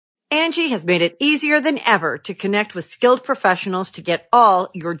Angie has made it easier than ever to connect with skilled professionals to get all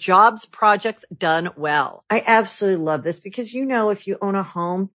your jobs projects done well. I absolutely love this because, if you own a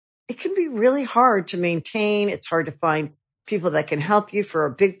home, it can be really hard to maintain. It's hard to find people that can help you for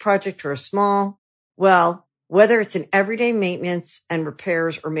a big project or a small. Well, whether it's in everyday maintenance and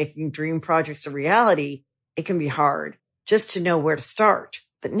repairs or making dream projects a reality, it can be hard just to know where to start.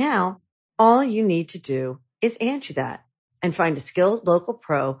 But now all you need to do is Angie that and find a skilled local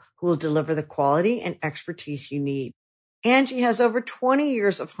pro who will deliver the quality and expertise you need. Angie has over 20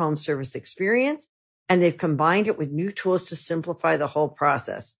 years of home service experience, and they've combined it with new tools to simplify the whole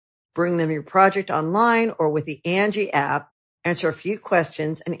process. Bring them your project online or with the Angie app, answer a few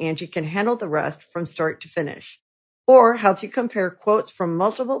questions, and Angie can handle the rest from start to finish. Or help you compare quotes from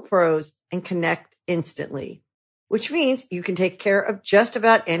multiple pros and connect instantly, which means you can take care of just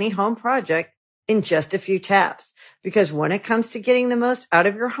about any home project in just a few taps. Because when it comes to getting the most out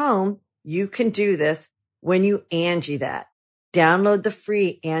of your home, you can do this when you Angie that. Download the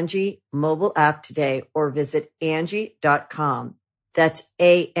free Angie mobile app today or visit Angie.com. That's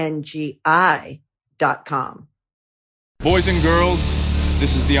ANGI.com. Boys and girls,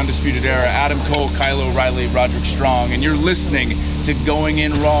 this is the Undisputed Era. Adam Cole, Kyle O'Reilly, Roderick Strong, and you're listening to Going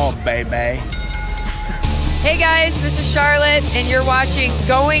In Raw, baby. Hey guys, this is Charlotte, and you're watching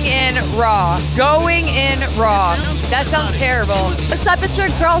Going In Raw. Going In Raw. That sounds terrible. What's up? It's your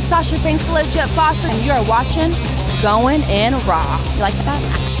girl, Sasha Banks, Legit Boss, and you are watching Going In Raw. You like that?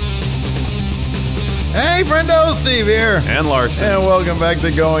 Hey, friendo, Steve here. And Larson. And welcome back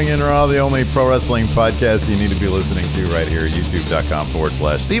to Going In Raw, the only pro wrestling podcast you need to be listening to right here at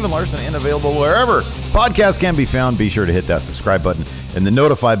youtube.com/Steven Larson, and available wherever podcasts can be found. Be sure to hit that subscribe button and the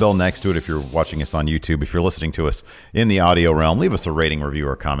notify bell next to it if you're watching us on YouTube. If you're listening to us in the audio realm, leave us a rating, review,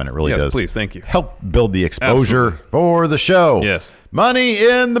 or comment. It really does. Yes, please. Thank you. Help build the exposure for the show. Yes. Money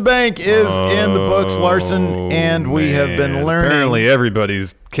in the Bank is in the books, Larson, and we have been learning. Apparently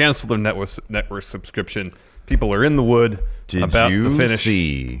everybody's canceled their network subscription. People are in the wood about the finish. Did you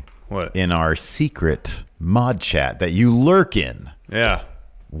see what? In our secret mod chat that you lurk in? Yeah.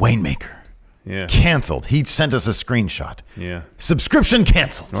 Waymaker. Yeah. Canceled. He sent us a screenshot. Yeah. Subscription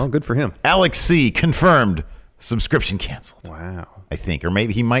canceled. Oh, good for him. Alex C. confirmed. Subscription canceled. Wow. I think. Or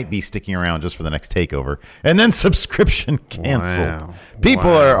maybe he might be sticking around just for the next takeover. And then subscription canceled. Wow. People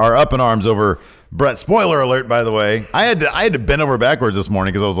are up in arms over Brett. Spoiler alert, by the way. I had to bend over backwards this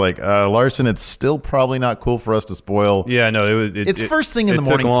morning because I was like, Larson, it's still probably not cool for us to spoil. Yeah, no. It's first thing in the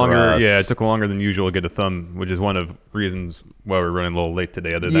morning longer, for us. Yeah, it took longer than usual to get a thumb, which is one of reasons why we're running a little late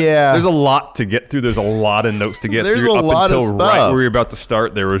today. Other than that, there's a lot to get through. There's a lot of notes to get through. Up until right where we were about to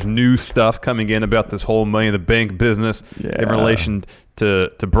start, there was new stuff coming in about this whole Money in the Bank business in relation to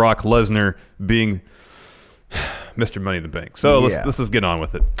Brock Lesnar being Mr. Money in the Bank. So let's just get on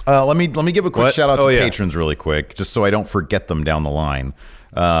with it. Let me give a quick shout out to patrons really quick, just so I don't forget them down the line.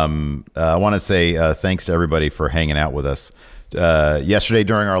 I want to say thanks to everybody for hanging out with us. Yesterday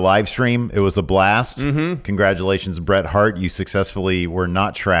during our live stream, it was a blast. Mm-hmm. Congratulations, Bret Hart. You successfully were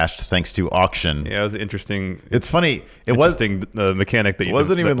not trashed thanks to auction. Yeah, it was interesting. It's funny. It wasn't mechanic that you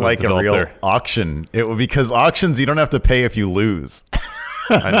wasn't even like a real auction. It was because auctions you don't have to pay if you lose.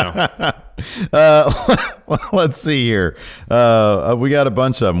 I know. Let's see here. We got a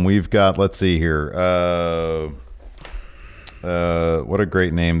bunch of them. We've got, let's see here. What a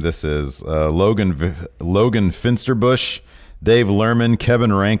great name this is. Logan Finsterbush, Dave Lerman,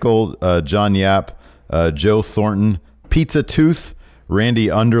 Kevin Rankle, John Yap, Joe Thornton, Pizza Tooth, Randy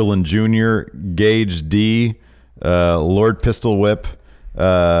Underland Jr., Gage D, Lord Pistol Whip,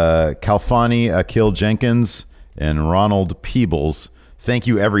 Kalfani Akil Jenkins, and Ronald Peebles. Thank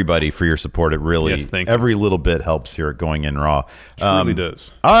you, everybody, for your support. It really, every little bit helps here at Going In Raw. It really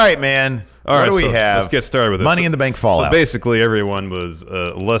does. All right, man. What do we have? Let's get started with this. Money in the Bank Fallout. So basically, everyone was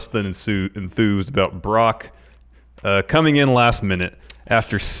less than enthused about Brock coming in last minute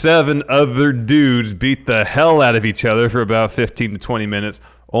after 7 other dudes beat the hell out of each other for about 15 to 20 minutes,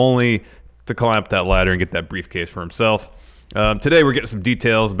 only to climb up that ladder and get that briefcase for himself. Today, we're getting some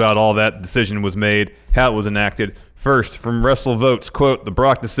details about all that decision was made, how it was enacted. First, from WrestleVotes, quote, the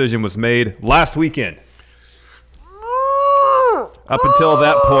Brock decision was made last weekend. Up until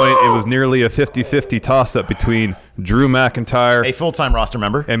that point, it was nearly a 50-50 toss-up between Drew McIntyre, a full-time roster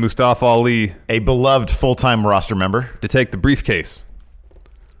member, and Mustafa Ali, a beloved full-time roster member, to take the briefcase.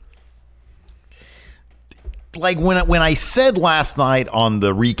 Like when I said last night on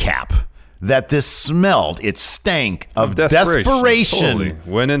the recap that this smelled, it stank of desperation. Totally.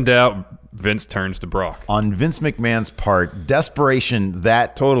 When in doubt, Vince turns to Brock. On Vince McMahon's part, desperation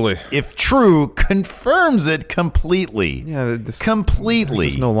that, Totally. if true, confirms it completely. Yeah, completely.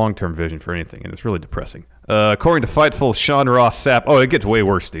 There's no long-term vision for anything, and it's really depressing. According to Fightful, Sean Ross Sapp. Oh, it gets way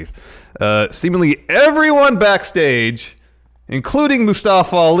worse, Steve. Seemingly everyone backstage, including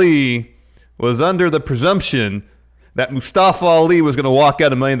Mustafa Ali, was under the presumption that Mustafa Ali was going to walk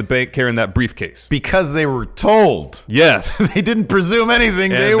out of Money in the Bank carrying that briefcase. Because they were told. Yes. They didn't presume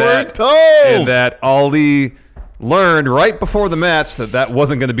anything. And they were told. And that Ali learned right before the match that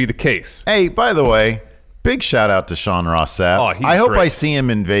wasn't going to be the case. Hey, by the way, big shout out to Sean Ross Sapp. Oh, he's I hope great. I see him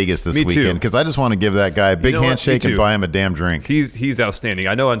in Vegas this Me too. weekend because I just want to give that guy a big know what? handshake Me and too. buy him a damn drink. He's outstanding.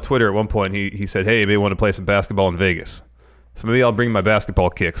 I know on Twitter at one point he said, hey, maybe want to play some basketball in Vegas. So maybe I'll bring my basketball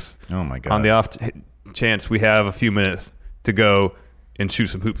kicks. Oh, my God. On the off chance we have a few minutes to go and shoot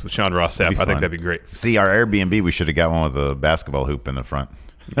some hoops with Sean Ross Sapp. I think that'd be great. See, our Airbnb, we should have got one with a basketball hoop in the front.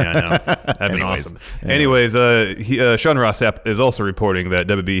 Yeah, I know. That'd be awesome. Anyways, Sean Ross Sapp is also reporting that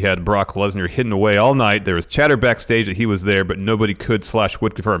WB had Brock Lesnar hidden away all night. There was chatter backstage that he was there, but nobody could /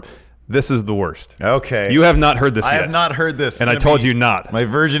 would confirm. This is the worst. Okay. You have not heard this I yet. have not heard this. And I told you not. My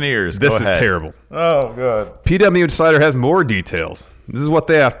virgin ears. This Go is ahead. terrible. Oh, God. PW Insider has more details. This is what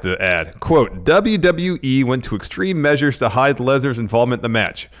they have to add. Quote, WWE went to extreme measures to hide Lesnar's involvement in the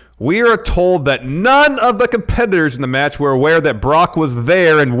match. We are told that none of the competitors in the match were aware that Brock was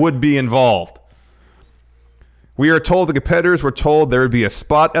there and would be involved. We are told the competitors were told there would be a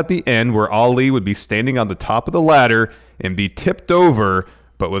spot at the end where Ali would be standing on the top of the ladder and be tipped over,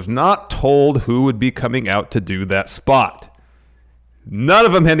 but was not told who would be coming out to do that spot. None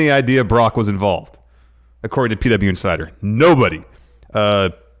of them had any idea Brock was involved, according to PW Insider. Nobody.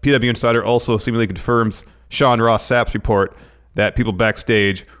 PW Insider also seemingly confirms Sean Ross Sapp's report that people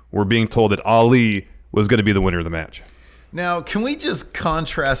backstage were being told that Ali was going to be the winner of the match. Now, can we just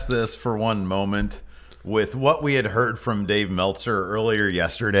contrast this for one moment with what we had heard from Dave Meltzer earlier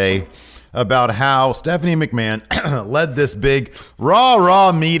yesterday about how Stephanie McMahon led this big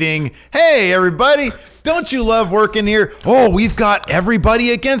raw meeting. Hey, everybody, don't you love working here? Oh, we've got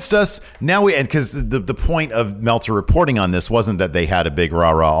everybody against us. Now because the point of Meltzer reporting on this wasn't that they had a big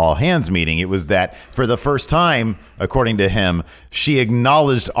raw all hands meeting. It was that for the first time, according to him, she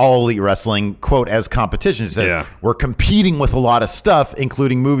acknowledged All Elite Wrestling, quote, as competition. She says, we're competing with a lot of stuff,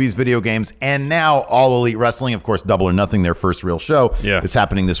 including movies, video games, and now All Elite Wrestling, of course, Double or Nothing, their first real show. Yeah. It's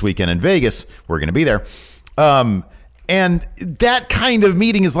happening this weekend in Vegas. We're going to be there. And that kind of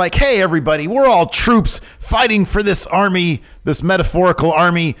meeting is like, hey, everybody, we're all troops fighting for this army, this metaphorical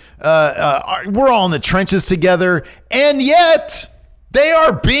army. We're all in the trenches together. And yet they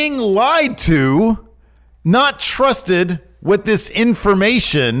are being lied to, not trusted with this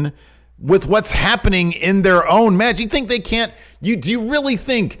information, with what's happening in their own match. You think they can't? Do you really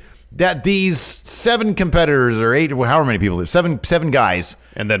think that these 7 competitors or 8, however many people, seven guys,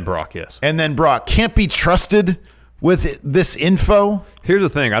 and then Brock, yes, and then Brock can't be trusted with this info? Here's the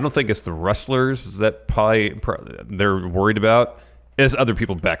thing. I don't think it's the wrestlers that probably they're worried about. It's other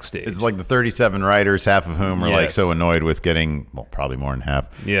people backstage. It's like the 37 writers, half of whom are like so annoyed with getting, well, probably more than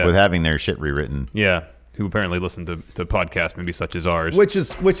half, with having their shit rewritten. Yeah, who apparently listen to podcasts maybe such as ours. Which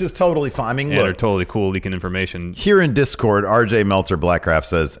is totally fine. I mean, yeah, look, they're totally cool leaking information. Here in Discord, RJ Meltzer Blackcraft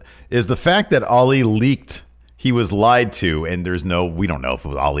says, is the fact that Ali leaked he was lied to, and we don't know if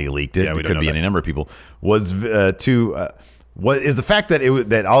Ali leaked it. It could be any number of people. What is the fact that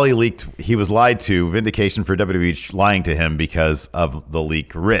that Ali leaked he was lied to vindication for WWE lying to him because of the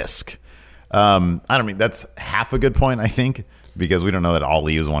leak risk? I don't mean that's half a good point, I think, because we don't know that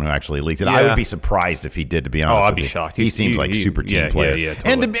Ali is the one who actually leaked it. Yeah. I would be surprised if he did, to be honest. I'd be shocked. He seems like super team player. Yeah,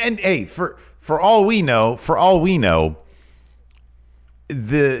 totally. And hey, for all we know, for all we know,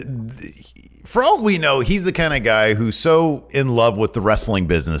 he's the kind of guy who's so in love with the wrestling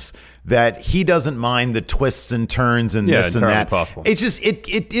business that he doesn't mind the twists and turns and this and that. Possible. It's just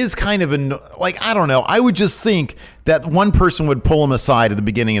it is kind of I don't know. I would just think that one person would pull him aside at the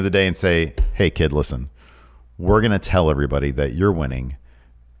beginning of the day and say, "Hey, kid, listen, we're gonna tell everybody that you're winning,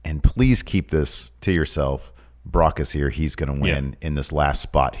 and please keep this to yourself. Brock is here. He's going to win in this last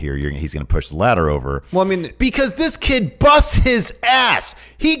spot here. He's going to push the ladder over." Well, I mean, because this kid busts his ass.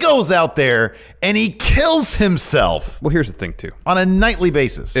 He goes out there and he kills himself. Well, here's the thing too. On a nightly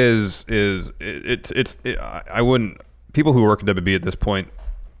basis. I wouldn't. People who work at WB at this point,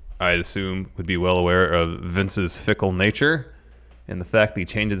 I'd assume, would be well aware of Vince's fickle nature and the fact that he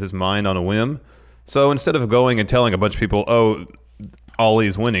changes his mind on a whim. So instead of going and telling a bunch of people, "Oh,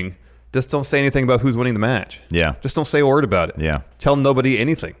 Ali's winning," just don't say anything about who's winning the match. Yeah. Just don't say a word about it. Yeah. Tell nobody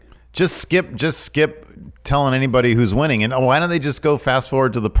anything. Just skip telling anybody who's winning. And why don't they just go fast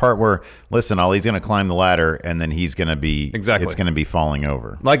forward to the part where, listen, Ali's going to climb the ladder and then he's going to be it's going to be falling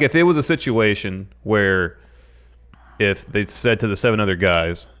over. Like if it was a situation where if they said to the 7 other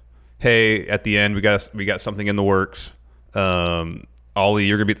guys, hey, at the end we got something in the works. Ali,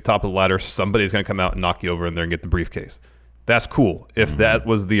 you're going to be at the top of the ladder. Somebody's going to come out and knock you over in there and get the briefcase. That's cool. If that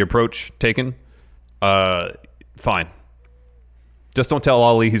was the approach taken, fine. Just don't tell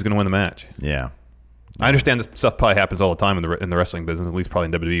Ali he's going to win the match. Yeah. I understand this stuff probably happens all the time in the wrestling business, at least probably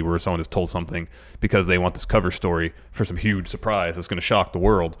in WWE, where someone is told something because they want this cover story for some huge surprise that's going to shock the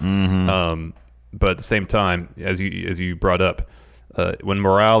world. But at the same time, as you brought up, when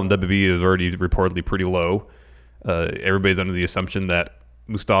morale in WWE is already reportedly pretty low, everybody's under the assumption that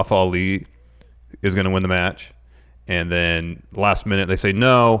Mustafa Ali is going to win the match. And then last minute they say,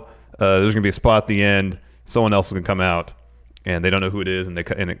 no, there's going to be a spot at the end. Someone else is going to come out. And they don't know who it is, and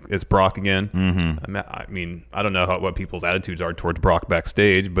it's Brock again. I mean, I don't know what people's attitudes are towards Brock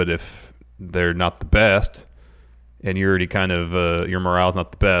backstage, but if they're not the best, and you're already kind of your morale's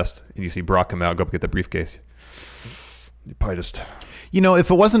not the best, and you see Brock come out, go up and get that briefcase, you probably just. If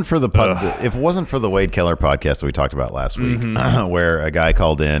it wasn't for the Wade Keller podcast that we talked about last week, where a guy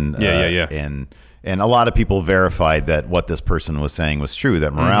called in, and a lot of people verified that what this person was saying was true,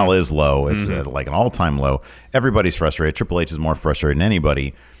 that morale is low. It's like an all-time low. Everybody's frustrated. Triple H is more frustrated than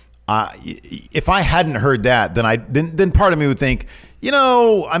anybody. If I hadn't heard that, then part of me would think,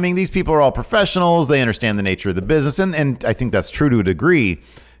 I mean, these people are all professionals. They understand the nature of the business. And I think that's true to a degree.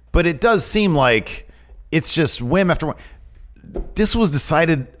 But it does seem like it's just whim after whim. This was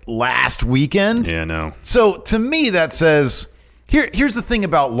decided last weekend. Yeah, no. So to me, that says... Here's the thing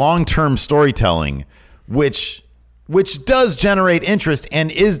about long-term storytelling, which does generate interest and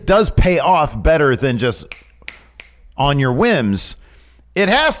does pay off better than just on your whims. It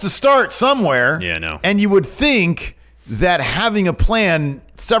has to start somewhere. Yeah, no. And you would think that having a plan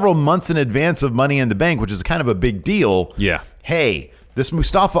several months in advance of Money in the Bank, which is kind of a big deal. Yeah. Hey, this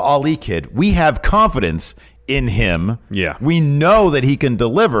Mustafa Ali kid, we have confidence in him. Yeah. We know that he can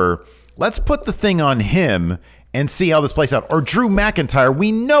deliver. Let's put the thing on him and see how this plays out. Or Drew McIntyre,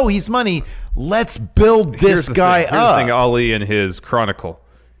 we know he's money. Let's build this guy up. Here's the thing, Ali in his Chronicle,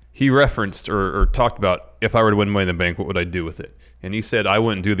 he referenced or talked about, if I were to win Money in the Bank, what would I do with it? And he said, I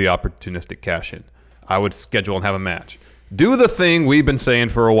wouldn't do the opportunistic cash-in. I would schedule and have a match. Do the thing we've been saying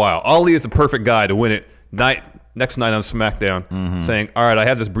for a while. Ali is the perfect guy to win it next night on SmackDown, saying, all right, I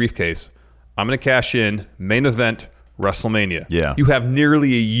have this briefcase. I'm going to cash in, main event, WrestleMania. Yeah. You have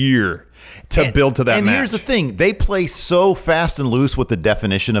nearly a year to build to that match. And here's the thing. They play so fast and loose with the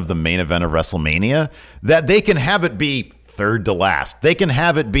definition of the main event of WrestleMania that they can have it be third to last. They can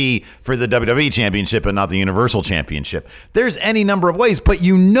have it be for the WWE Championship and not the Universal Championship. There's any number of ways, but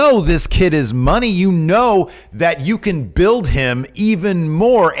this kid is money. You know that you can build him even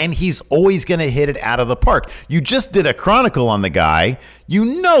more, and he's always going to hit it out of the park. You just did a Chronicle on the guy.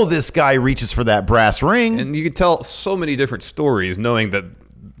 This guy reaches for that brass ring. And you can tell so many different stories knowing that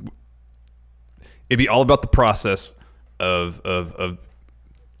it'd be all about the process of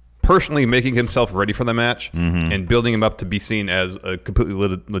personally making himself ready for the match and building him up to be seen as a completely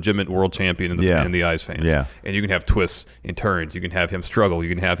legitimate world champion in the eyes fans. Yeah. And you can have twists and turns. You can have him struggle. You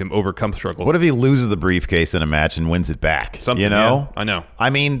can have him overcome struggles. What if he loses the briefcase in a match and wins it back? Yeah, I know. I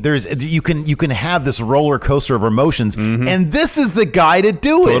mean, you can have this roller coaster of emotions, and this is the guy to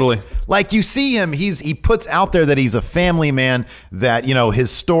do it. Totally. Like you see him, he puts out there that he's a family man, that his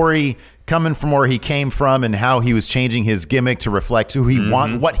story coming from where he came from and how he was changing his gimmick to reflect who he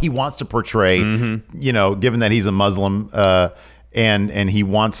wants, what he wants to portray. Given that he's a Muslim, and he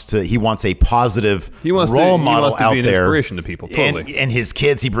wants a positive role model out there. He wants to be an inspiration to people. Totally. And his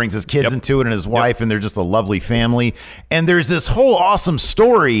kids, he brings his kids into it, and his wife, and they're just a lovely family. And there's this whole awesome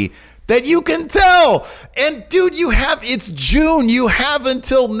story that you can tell. And dude, it's June. You have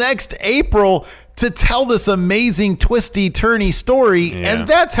until next April to tell this amazing twisty-turny story, and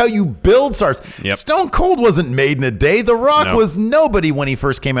that's how you build stars. Yep. Stone Cold wasn't made in a day. The Rock was nobody when he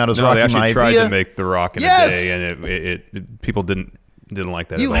first came out as Rocky Maivia. They actually tried to make The Rock in a day, and it people didn't like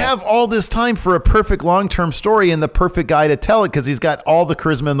that. You have all this time for a perfect long-term story and the perfect guy to tell it, because he's got all the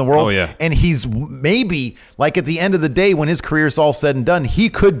charisma in the world. Oh, yeah. And he's maybe, like, at the end of the day, when his career's all said and done, he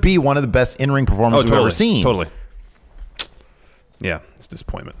could be one of the best in-ring performers we've ever seen. Totally. Yeah, it's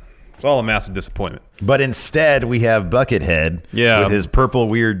disappointment. It's all a massive disappointment. But instead, we have Buckethead with his purple,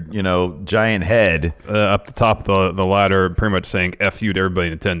 weird, giant head. Up the top of the ladder, pretty much saying F you to everybody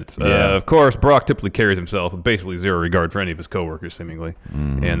in attendance. Of course, Brock typically carries himself with basically zero regard for any of his coworkers, seemingly.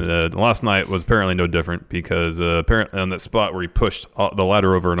 Mm-hmm. And last night was apparently no different because apparently on that spot where he pushed the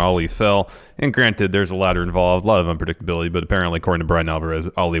ladder over and Ali fell, and granted, there's a ladder involved, a lot of unpredictability, but apparently, according to Brian Alvarez,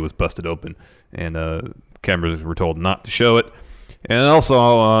 Ali was busted open, and cameras were told not to show it. And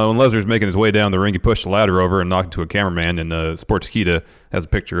also, when Lesnar's making his way down the ring, he pushed the ladder over and knocked into a cameraman. And Sportskeeda has a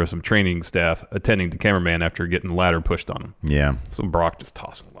picture of some training staff attending the cameraman after getting the ladder pushed on him. Yeah. So Brock just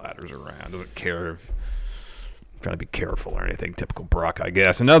tossing ladders around. Doesn't care if trying to be careful or anything. Typical Brock, I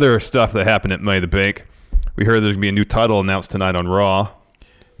guess. And other stuff that happened at Money in the Bank. We heard there's going to be a new title announced tonight on Raw.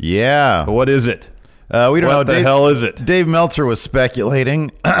 Yeah. But what is it? We don't know. What the hell is it? Dave Meltzer was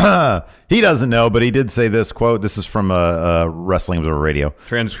speculating. He doesn't know, but he did say this quote. This is from Wrestling Observer Radio.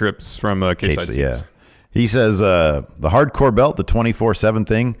 Transcripts from Cage Side. Yeah. He says, the hardcore belt, the 24/7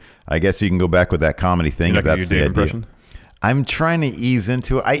 thing, I guess you can go back with that comedy thing if that's the idea. Impression? I'm trying to ease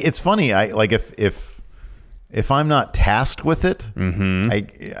into it. It's funny. If I'm not tasked with it,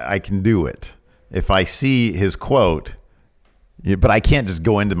 I can do it. If I see his quote, but I can't just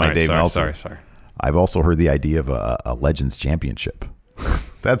go into my Dave Meltzer. Sorry. I've also heard the idea of a Legends Championship.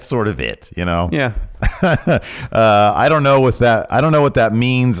 That's sort of it, Yeah. I don't know what that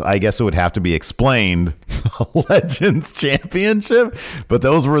means. I guess it would have to be explained. Legends Championship, but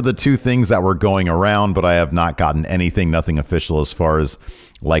those were the two things that were going around. But I have not gotten nothing official as far as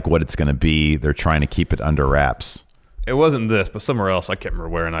like what it's going to be. They're trying to keep it under wraps. It wasn't this, but somewhere else. I can't remember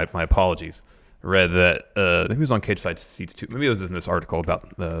where, and my apologies. Read that maybe it was on Cage Side Seats too. Maybe it was in this article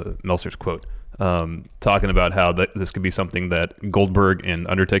about Meltzer's quote. Talking about how this could be something that Goldberg and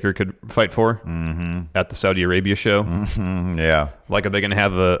Undertaker could fight for at the Saudi Arabia show. Mm-hmm. Yeah. Like, are they going to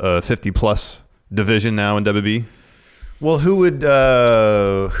have a 50-plus division now in WWE? Well, who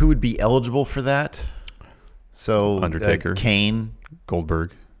would be eligible for that? So Undertaker, Kane,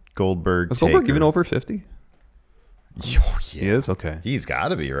 Goldberg. Is Goldberg even over 50? Oh, yeah. He is? Okay. He's got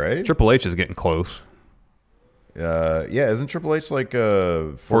to be, right? Triple H is getting close. Isn't Triple H like 48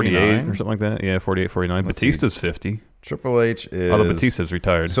 or something like that? Yeah, 48, 49. Batista's 50. Triple H is... Although Batista's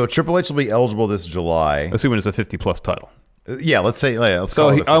retired. So Triple H will be eligible this July. Assuming it's a 50-plus title. Yeah, let's say... let's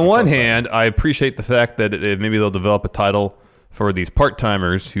so on one hand, I appreciate the fact that maybe they'll develop a title for these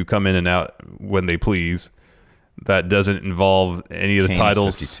part-timers who come in and out when they please that doesn't involve any of the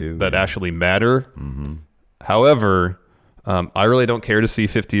titles 52, that actually matter. Mm-hmm. However... I really don't care to see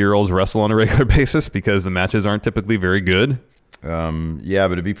 50-year-olds wrestle on a regular basis because the matches aren't typically very good. Yeah,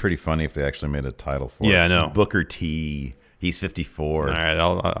 but it'd be pretty funny if they actually made a title for it. Yeah, I know. Booker T. He's 54. All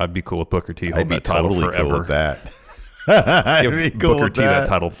right, I'd be cool with Booker T. I'd be totally cool with that. I'd be cool Booker with T that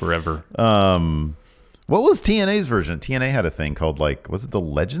title forever. What was TNA's version? TNA had a thing called, was it the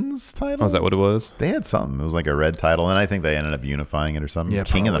Legends title? Oh, is that what it was? They had something. It was like a red title, and I think they ended up unifying it or something. Yeah,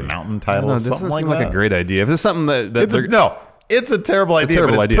 King of the Mountain title or something like that. This seems like a great idea. If it's something it's a terrible idea,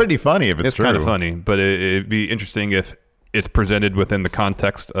 but it's pretty funny if it's true. It's kind of funny, but it'd be interesting if it's presented within the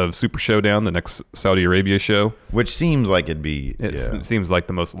context of Super Showdown, the next Saudi Arabia show. Which seems like it'd be... It seems like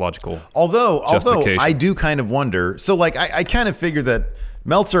the most logical Although I do kind of wonder... So, I kind of figure that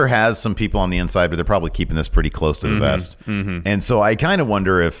Meltzer has some people on the inside, but they're probably keeping this pretty close to the vest. Mm-hmm. And so I kind of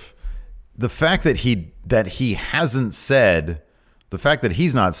wonder if the fact that he hasn't said... The fact that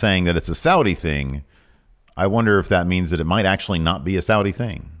he's not saying that it's a Saudi thing... I wonder if that means that it might actually not be a Saudi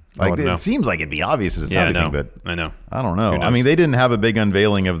thing. It seems like it'd be obvious it's a Saudi thing, but I know. I don't know. I mean, they didn't have a big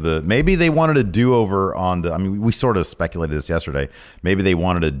unveiling of maybe they wanted a do-over on we sort of speculated this yesterday. Maybe they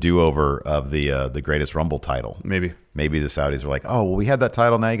wanted a do-over of the Greatest Rumble title. Maybe the Saudis were like, oh, well, we had that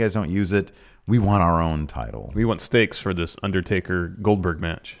title. Now you guys don't use it. We want our own title. We want stakes for this Undertaker-Goldberg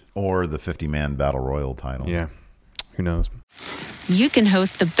match. Or the 50-man Battle Royal title. Yeah. Who knows? You can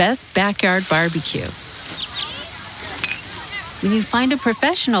host the best backyard barbecue when you find a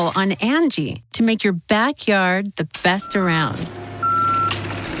professional on Angie to make your backyard the best around.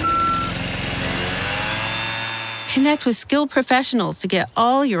 Connect with skilled professionals to get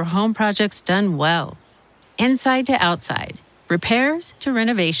all your home projects done well. Inside to outside, repairs to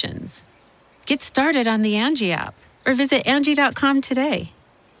renovations. Get started on the Angie app or visit Angie.com today.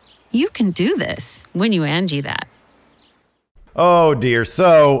 You can do this when you Angie that. Oh, dear.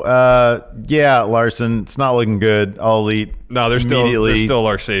 So, Larson, it's not looking good. All Elite. No, they're still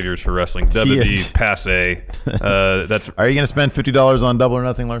our saviors for wrestling. WWE, passe. Are you going to spend $50 on Double or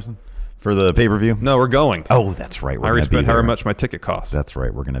Nothing, Larson, for the pay-per-view? No, we're going. Oh, that's right. I already spent however much my ticket cost. That's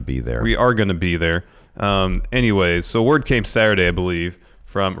right. We're going to be there. We are going to be there. Anyways, so word came Saturday, I believe,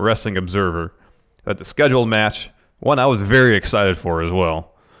 from Wrestling Observer that the scheduled match, one I was very excited for as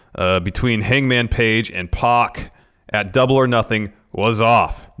well, between Hangman Page and Pac at Double or Nothing was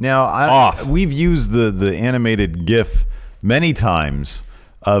off. Now, we've used the animated GIF many times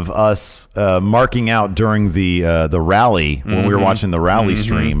of us marking out during the rally when we were watching the rally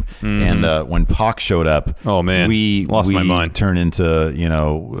stream, and when Pac showed up, oh man, we my mind. Turned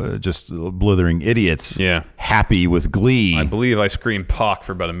into just blithering idiots. Yeah, happy with glee. I believe I screamed Pac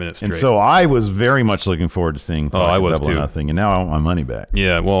for about a minute straight. And so I was very much looking forward to seeing Pac I was Double or too. Nothing, and now I want my money back.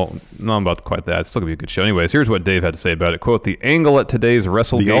 Yeah, well, not about quite that. It's still gonna be a good show. Anyways, here's what Dave had to say about it. Quote: "The angle at today's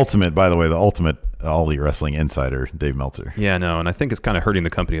WrestleGate." The ultimate, by the way, the ultimate All Elite Wrestling insider, Dave Meltzer. Yeah, no, and I think it's kind of hurting the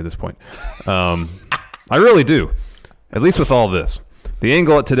company at this point. I really do. At least with all this. The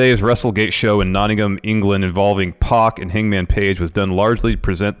angle at today's WrestleGate show in Nottingham, England, involving Pac and Hangman Page was done largely to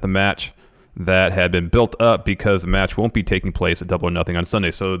present the match that had been built up because the match won't be taking place at Double or Nothing on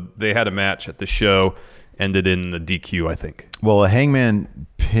Sunday. So they had a match at the show, ended in the DQ, I think. Well,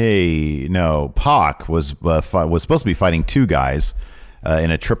 Pac was supposed to be fighting two guys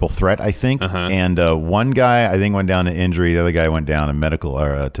in a triple threat, I think. And one guy, I think, went down to injury. The other guy went down to medical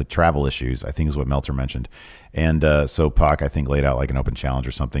or to travel issues, I think is what Meltzer mentioned. And so Pac, I think, laid out like an open challenge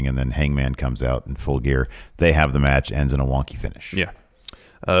or something, and then Hangman comes out in full gear. They have the match, ends in a wonky finish. Yeah.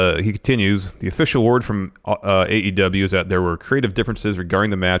 He continues, the official word from AEW is that there were creative differences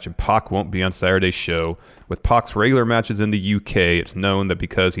regarding the match, and Pac won't be on Saturday's show. With Pac's regular matches in the UK, it's known that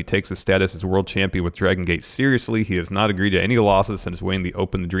because he takes his status as world champion with Dragon Gate seriously, he has not agreed to any losses since winning the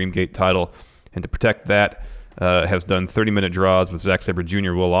Open the Dream Gate title. And to protect that, has done 30-minute draws with Zack Sabre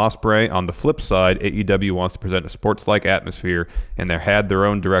Jr. Will Ospreay. On the flip side, AEW wants to present a sports-like atmosphere, and they had their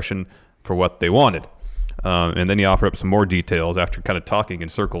own direction for what they wanted. And then he offered up some more details after kind of talking in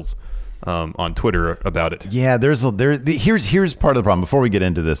circles on Twitter about it. Yeah, here's part of the problem. Before we get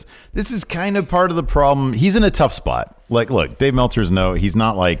into this, this is kind of part of the problem. He's in a tough spot. Like, look, Dave Meltzer's he's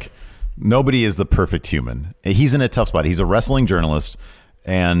not like, nobody is the perfect human. He's in a tough spot. He's a wrestling journalist,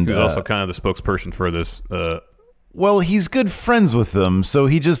 and he's also kind of the spokesperson for this. Well, he's good friends with them, so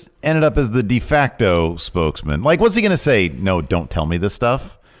he just ended up as the de facto spokesman. Like, what's he going to say? No, don't tell me this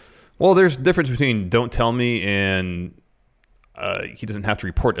stuff. Well, there's a difference between don't tell me and he doesn't have to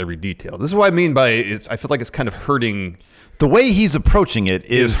report every detail. This is what I mean by I feel like it's kind of hurting. The way he's approaching it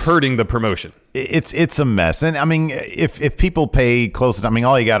is hurting the promotion. It's a mess. And I mean, if people pay close attention, I mean,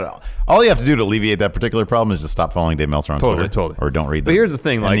 all you have to do to alleviate that particular problem is just stop following Dave Meltzer on Twitter. Totally. Or don't read them. But here's the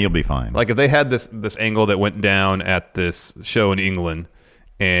thing, and you'll be fine. Like if they had this angle that went down at this show in England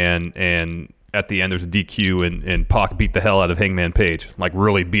and at the end, there's a DQ, and Pac beat the hell out of Hangman Page, like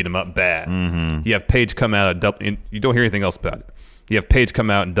really beat him up bad. Mm-hmm. You have Page come out at double. You don't hear anything else about it. You have Page come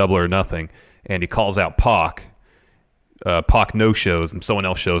out in Double or Nothing, and he calls out Pac. Pac no shows, and someone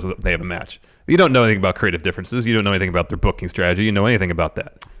else shows that they have a match. You don't know anything about creative differences. You don't know anything about their booking strategy. You know anything about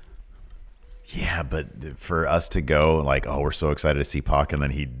that. Yeah, but for us to go like, oh, we're so excited to see Pac, and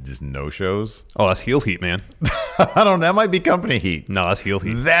then he just no shows. Oh, that's heel heat, man. I don't know. That might be company heat. No, that's heel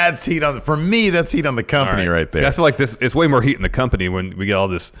heat. That's heat for me. That's heat on the company right there. See, I feel like it's way more heat in the company when we get all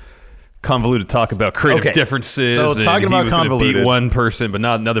this convoluted talk about creative differences. So talking about convoluted, beat one person, but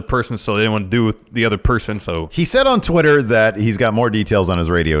not another person, so they didn't want to do with the other person. So he said on Twitter that he's got more details on his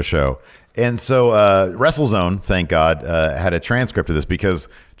radio show. And so WrestleZone, thank God, had a transcript of this because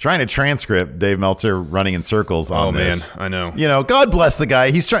trying to transcript Dave Meltzer running in circles on this. Oh, man, I know. You know, God bless the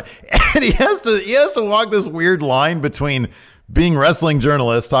guy. He's trying, and he has to walk this weird line between being wrestling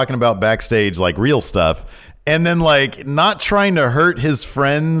journalist, talking about backstage, like real stuff, and then like not trying to hurt his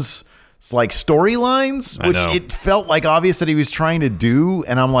friends' like storylines, which it felt like obvious that he was trying to do.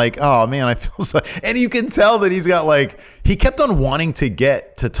 And I'm like, oh man, I feel so. And you can tell that he's got like, he kept on wanting to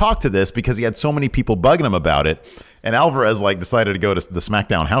get to talk to this because he had so many people bugging him about it. And Alvarez like decided to go to the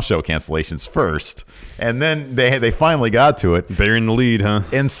SmackDown house show cancellations first, and then they finally got to it. Burying the lead, huh?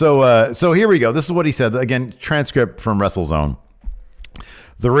 And so here we go. This is what he said. Again, transcript from WrestleZone.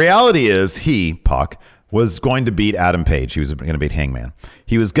 The reality is Pac was going to beat Adam Page. He was going to beat Hangman.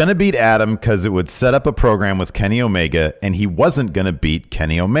 He was going to beat Adam because it would set up a program with Kenny Omega, and he wasn't going to beat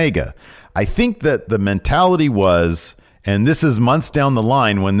Kenny Omega. I think that the mentality was, and this is months down the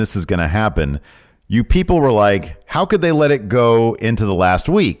line when this is going to happen, you people were like, how could they let it go into the last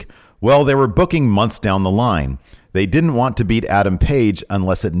week? Well, they were booking months down the line. They didn't want to beat Adam Page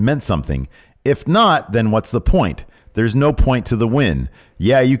unless it meant something. If not, then what's the point? There's no point to the win.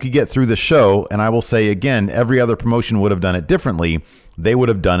 Yeah, you could get through the show, and I will say again, every other promotion would have done it differently. They would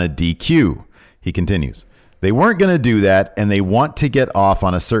have done a DQ. He continues. They weren't going to do that, and they want to get off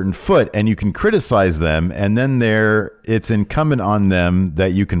on a certain foot, and you can criticize them, and then it's incumbent on them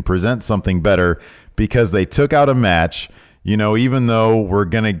that you can present something better because they took out a match. Even though we're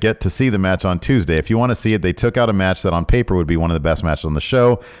going to get to see the match on Tuesday, if you want to see it, they took out a match that on paper would be one of the best matches on the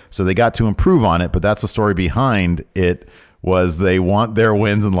show, so they got to improve on it, but that's the story behind it. Was they want their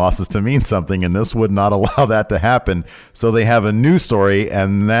wins and losses to mean something, and this would not allow that to happen. So they have a new story,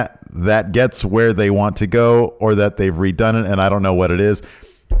 and that gets where they want to go, or that they've redone it, and I don't know what it is.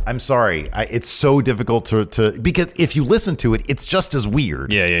 I'm sorry. It's so difficult to because if you listen to it, it's just as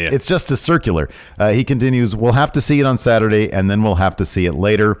weird. Yeah. It's just as circular. He continues, we'll have to see it on Saturday, and then we'll have to see it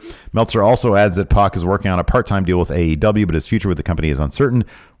later. Meltzer also adds that Pac is working on a part-time deal with AEW, but his future with the company is uncertain.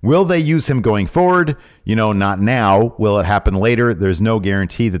 Will they use him going forward? Not now. Will it happen later? There's no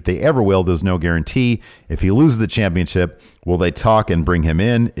guarantee that they ever will. There's no guarantee. If he loses the championship, will they talk and bring him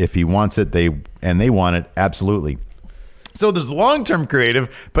in? If he wants it, they want it, absolutely. So there's long-term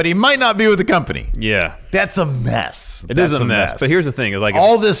creative, but he might not be with the company. Yeah. That's a mess. It is a mess. But here's the thing.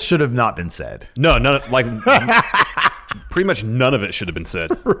 All this should have not been said. No, pretty much none of it should have been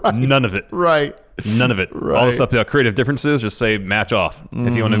said. Right. None of it. Right. None of it. Right. All the stuff about creative differences, just say match off. Mm-hmm.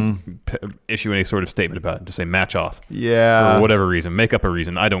 If you want to issue any sort of statement about it, just say match off. Yeah. For whatever reason. Make up a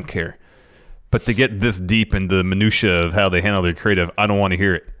reason. I don't care. But to get this deep into the minutia of how they handle their creative, I don't want to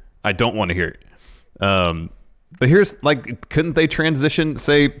hear it. I don't want to hear it. But here's, couldn't they transition,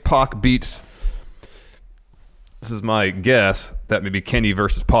 say Pac beats, this is my guess, that maybe Kenny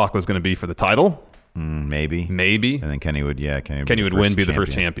versus Pac was going to be for the title? Maybe. And then Kenny would win, be the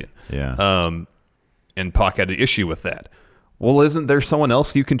first champion. Yeah. And Pac had an issue with that. Well, isn't there someone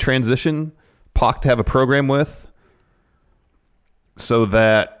else you can transition Pac to have a program with so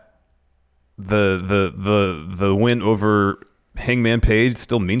that the win over Hangman Page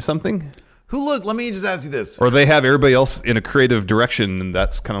still means something? Let me just ask you this. Or they have everybody else in a creative direction, and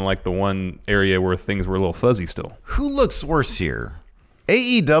that's kind of like the one area where things were a little fuzzy still. Who looks worse here?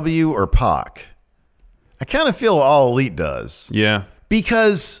 AEW or Pac? I kind of feel All Elite does. Yeah.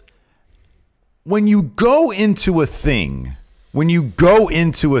 Because when you go into a thing, so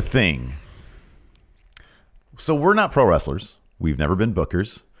we're not pro wrestlers. We've never been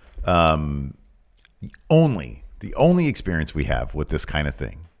bookers. The only experience we have with this kind of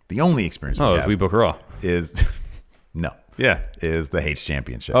thing, is we book Raw. Is the H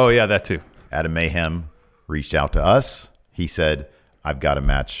Championship. Oh, yeah, that too. Adam Mayhem reached out to us. He said, I've got a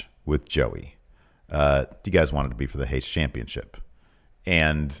match with Joey. Do you guys want it to be for the H Championship?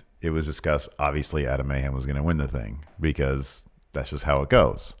 And it was discussed, obviously, Adam Mayhem was going to win the thing because that's just how it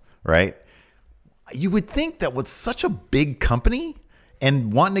goes, right? You would think that with such a big company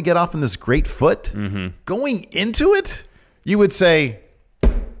and wanting to get off on this great foot, going into it, you would say,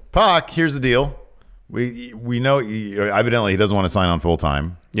 Pac, here's the deal. We know evidently he doesn't want to sign on full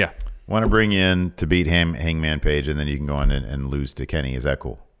time. Yeah. Want to bring in to beat Hangman Page, and then you can go in and lose to Kenny. Is that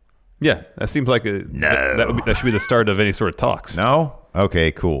cool? Yeah, that seems like that should be the start of any sort of talks. No?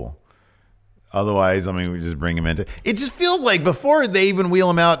 Okay, cool. Otherwise, we just bring him into. It just feels like before they even wheel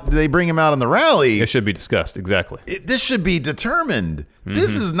him out, they bring him out on the rally. It should be discussed, exactly. This should be determined.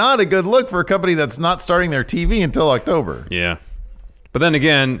 This is not a good look for a company that's not starting their TV until October. Yeah. But then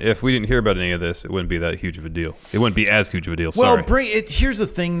again, if we didn't hear about any of this, it wouldn't be that huge of a deal. It wouldn't be as huge of a deal. Sorry. Well, here's the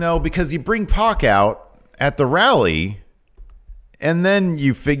thing, though, because you bring Pac out at the rally, and then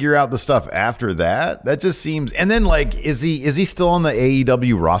you figure out the stuff after that. That just seems. And then, is he still on the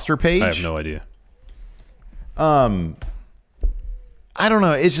AEW roster page? I have no idea. I don't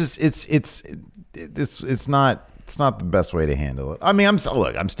know. It's just it's not the best way to handle it.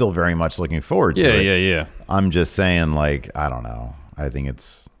 I'm still very much looking forward to it. Yeah. I'm just saying, I don't know. I think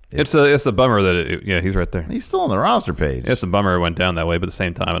it's a bummer that he's right there. He's still on the roster page. It's a bummer it went down that way, but at the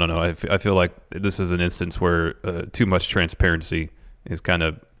same time, I don't know. I feel like this is an instance where too much transparency is kind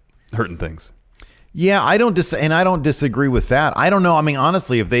of hurting things. Yeah, I don't disagree with that. I don't know.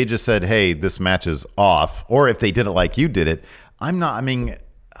 Honestly, if they just said, "Hey, this match is off," or if they did it like you did it, I'm not.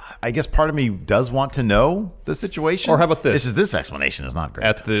 I guess part of me does want to know the situation. Or how about this? This explanation is not great.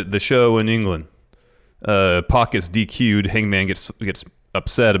 At the show in England, Pac gets DQ'd. Hangman gets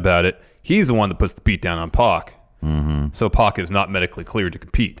upset about it. He's the one that puts the beat down on Pac. Mm-hmm. So Pac is not medically cleared to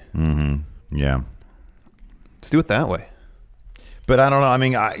compete. Mm-hmm. Yeah. Let's do it that way. But I don't know.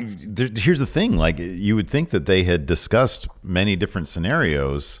 Here's the thing. You would think that they had discussed many different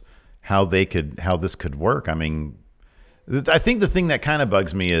scenarios, how this could work. I think the thing that kind of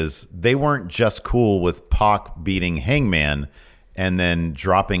bugs me is they weren't just cool with Pac beating Hangman and then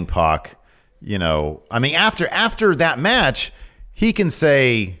dropping Pac. After that match, he can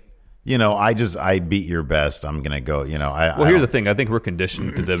say, I beat your best. I'm going to go, here's the thing. I think we're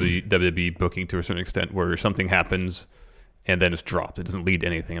conditioned to WWE booking to a certain extent where something happens and then it's dropped. It doesn't lead to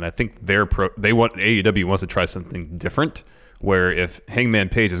anything. And I think AEW wants to try something different where if Hangman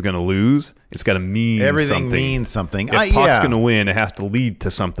Page is going to lose, it's got to mean everything something. Means something. If Pac's going to win, it has to lead to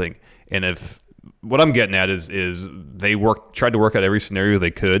something. And if what I'm getting at is they tried to work out every scenario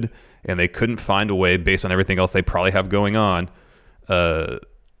they could, and they couldn't find a way based on everything else they probably have going on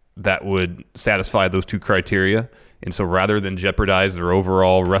that would satisfy those two criteria. And so rather than jeopardize their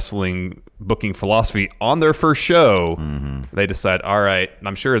overall wrestling booking philosophy on their first show, they decide, all right,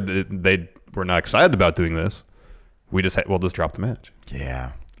 I'm sure they were not excited about doing this. We'll just drop the match.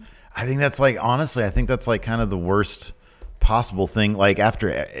 Yeah. I think that's honestly, I think that's kind of the worst possible thing.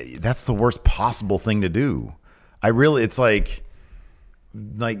 That's the worst possible thing to do. It's like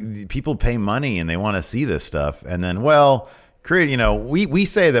people pay money and they want to see this stuff. And then, we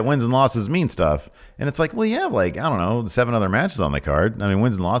say that wins and losses mean stuff. And it's like, well, you have 7 other matches on the card. I mean,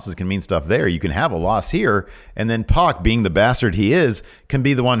 wins and losses can mean stuff there. You can have a loss here. And then Pac, being the bastard he is, can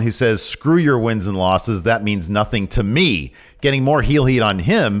be the one who says, screw your wins and losses. That means nothing to me. Getting more heel heat on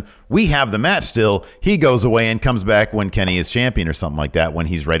him. We have the match still. He goes away and comes back when Kenny is champion or something like that, when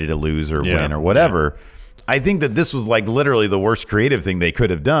he's ready to lose or win or whatever. Yeah. I think that this was literally the worst creative thing they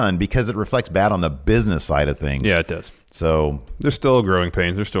could have done because it reflects bad on the business side of things. Yeah, it does. So there's still growing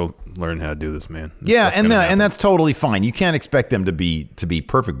pains. They're still learning how to do this, man. And that's totally fine. You can't expect them to be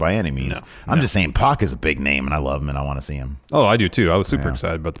perfect by any means. No, I'm just saying Pac is a big name, and I love him, and I want to see him. Oh, I do too. I was super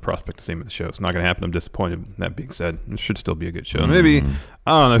excited about the prospect of seeing him at the show. It's not going to happen. I'm disappointed. That being said, it should still be a good show. Maybe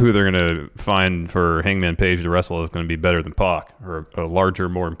I don't know who they're going to find for Hangman Page to wrestle is going to be better than Pac, or a larger,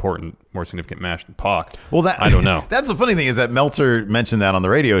 more important, more significant match than Pac. Well, I don't know. That's the funny thing is that Meltzer mentioned that on the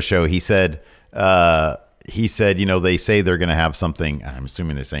radio show. He said. They say they're going to have something. I'm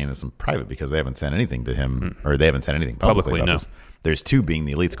assuming they're saying this in private because they haven't sent anything to him, or they haven't said anything publicly about this. There's 2 being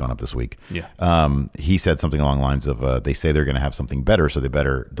the Elite's gone up this week. Yeah. He said something along the lines of they say they're going to have something better, so they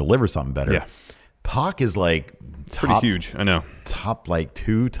better deliver something better. Yeah. Pac is pretty huge. I know. Top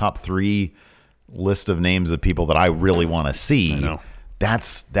 2, top 3 list of names of people that I really want to see. I know.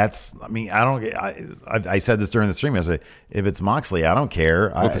 That's. I mean, I said this during the stream. I said, if it's Moxley, I don't care.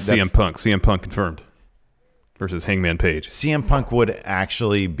 CM Punk. CM Punk confirmed versus Hangman Page. CM Punk would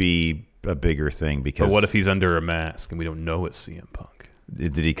actually be a bigger thing because. But what if he's under a mask and we don't know it's CM Punk?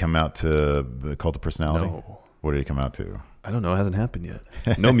 Did he come out to the Cult of Personality? No. What did he come out to? I don't know. It hasn't happened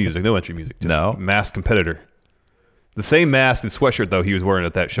yet. No music. No entry music. Just no masked competitor. The same mask and sweatshirt, though, he was wearing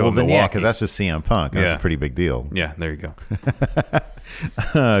at that show in Milwaukee. Yeah, because that's just CM Punk. That's a pretty big deal. Yeah, there you go.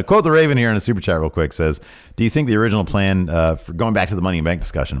 Quote the Raven here in a super chat real quick says, do you think the original plan, for going back to the Money in Bank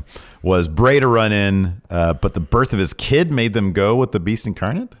discussion, was Bray to run in, but the birth of his kid made them go with the Beast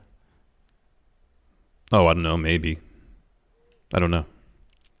Incarnate? Oh, I don't know. Maybe. I don't know.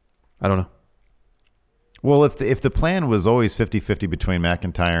 Well, if the plan was always 50-50 between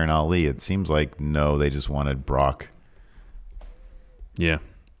McIntyre and Ali, it seems like, no, they just wanted Brock. Yeah.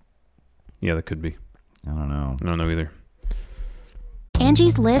 Yeah, that could be. I don't know either.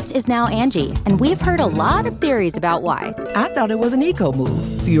 Angie's List is now Angie, and we've heard a lot of theories about why. I thought it was an eco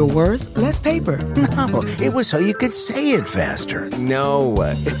move. Fewer words, less paper. No, it was so you could say it faster. No,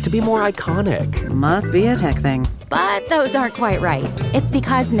 it's to be more iconic. Must be a tech thing. But those aren't quite right. It's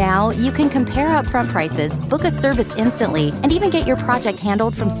because now you can compare upfront prices, book a service instantly, and even get your project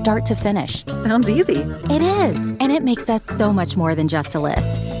handled from start to finish. Sounds easy. It is, and it makes us so much more than just a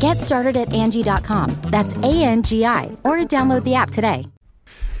list. Get started at Angie.com. That's ANGI, or download the app today.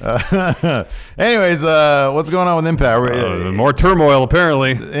 Anyways, what's going on with Impact? More turmoil,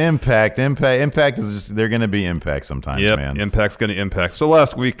 apparently. Impact is just, they're going to be Impact sometimes, man. Impact's going to impact. So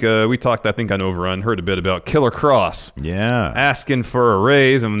last week, we talked, I think on Overrun, heard a bit about Killer Cross. Yeah. Asking for a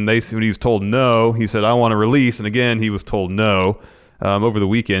raise, and when he was told no, he said, I want to release, and again, he was told no. Over the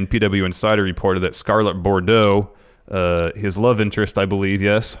weekend, PW Insider reported that Scarlett Bordeaux, his love interest, I believe,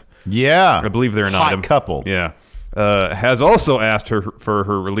 yes? Yeah. I believe they're an item. Hot couple. Yeah. Has also asked her for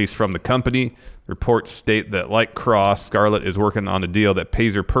her release from the company. Reports state that, like Cross, Scarlett is working on a deal that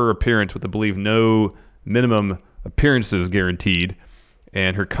pays her per appearance with, I believe, no minimum appearances guaranteed.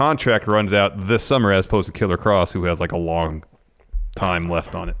 And her contract runs out this summer as opposed to Killer Cross, who has a long time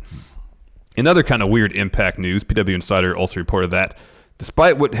left on it. In other kind of weird Impact news, PW Insider also reported that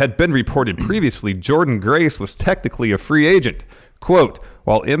despite what had been reported previously, Jordynne Grace was technically a free agent. Quote,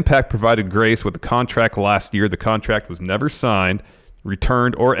 while Impact provided Grace with a contract last year, the contract was never signed,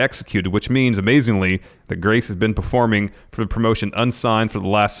 returned, or executed, which means, amazingly, that Grace has been performing for the promotion unsigned for the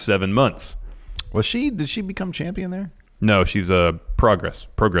last 7 months. Did she become champion there? No, she's Progress.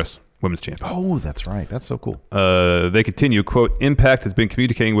 women's champion. Oh, that's right. That's so cool. They continue, quote, Impact has been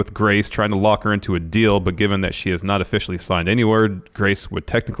communicating with Grace, trying to lock her into a deal, but given that she has not officially signed anywhere, Grace would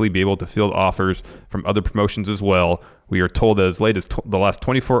technically be able to field offers from other promotions as well. We are told that as late as the last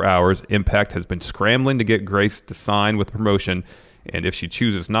 24 hours, Impact has been scrambling to get Grace to sign with the promotion, and if she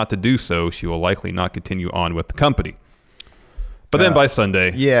chooses not to do so, she will likely not continue on with the company. But then by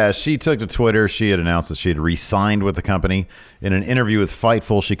Sunday... Yeah, she took to Twitter. She had announced that she had re-signed with the company. In an interview with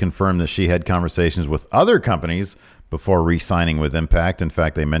Fightful, she confirmed that she had conversations with other companies before re-signing with Impact. In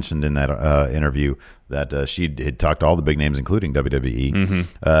fact, they mentioned in that interview that she had talked to all the big names, including WWE.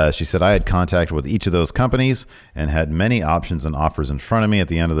 Mm-hmm. She said, I had contact with each of those companies and had many options and offers in front of me. At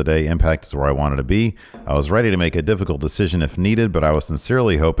the end of the day, Impact is where I wanted to be. I was ready to make a difficult decision if needed, but I was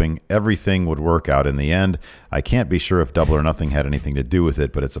sincerely hoping everything would work out in the end. I can't be sure if Double or Nothing had anything to do with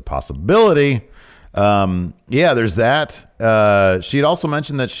it, but it's a possibility. Yeah, there's that. She had also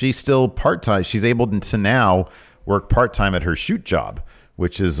mentioned that she's still part-time. She's able to now work part-time at her shoot job,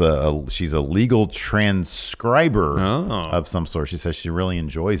 which is she's a legal transcriber of some sort. She says she really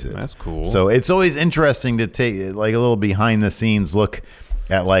enjoys it. That's cool. So it's always interesting to take like a little behind the scenes look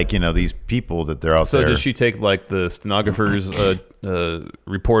at these people that they're out there. So does she take like the stenographer's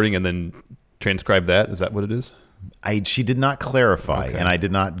reporting and then transcribe that? Is that what it is? She did not clarify, and I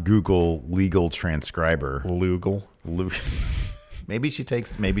did not Google legal transcriber. Legal. Maybe she.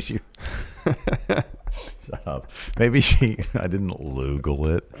 Shut up. Maybe she. I didn't Google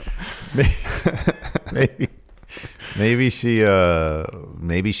it. Maybe she.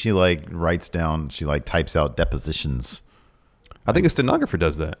 Maybe she writes down. She types out depositions. I think a stenographer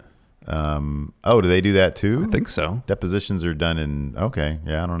does that. Do they do that too? I think so. Depositions are done in. Okay,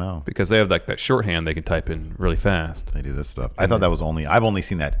 yeah, I don't know, because they have that shorthand they can type in really fast. They do this stuff. I thought that was only. I've only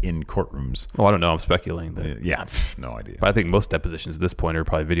seen that in courtrooms. Oh, I don't know. I'm speculating. Yeah, no idea. But I think most depositions at this point are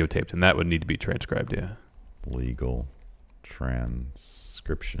probably videotaped, and that would need to be transcribed. Yeah. Legal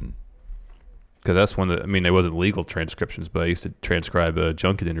transcription. Because that's one that, it wasn't legal transcriptions, but I used to transcribe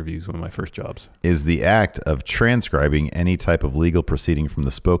junket interviews, one of my first jobs. Is the act of transcribing any type of legal proceeding from the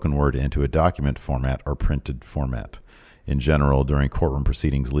spoken word into a document format or printed format. In general, during courtroom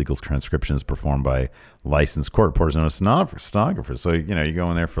proceedings, legal transcription is performed by licensed court reporters known as stenographers. So, you go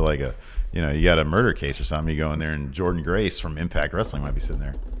in there for you got a murder case or something, you go in there and Jordan Grace from Impact Wrestling might be sitting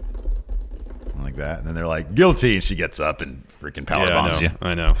there. Like that, and then they're like guilty, and she gets up and freaking power bombs you.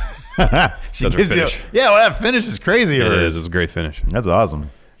 I know. She gives you. Yeah, well, that finish is crazy. It is. It's a great finish. That's awesome.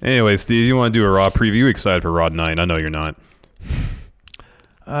 Anyway, Steve, you want to do a Raw preview? You excited for Raw tonight? I know you're not.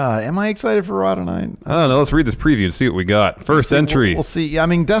 Am I excited for Raw tonight? I don't know. Let's read this preview and see what we got. First entry. We'll see.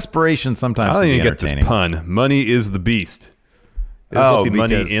 Desperation sometimes. I don't even get this pun. Money is the beast. Is supposed to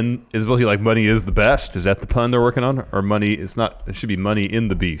be like money is the best? Is that the pun they're working on, or money? It's not. It should be money in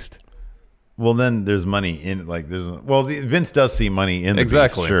the beast. Well, then there's money in Vince does see money in the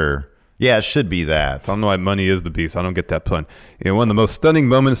beast, sure. Yeah, it should be that. So I don't know why money is the beast. I don't get that pun. One of the most stunning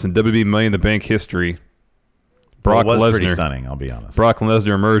moments in WWE Money in the Bank history. Brock Lesnar. It was pretty stunning, I'll be honest. Brock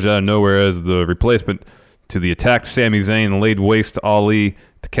Lesnar emerged out of nowhere as the replacement to the attacked Sami Zayn and laid waste to Ali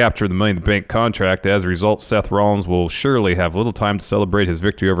to capture the Money in the Bank contract. As a result, Seth Rollins will surely have little time to celebrate his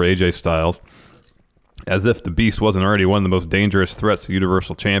victory over AJ Styles. As if the Beast wasn't already one of the most dangerous threats to the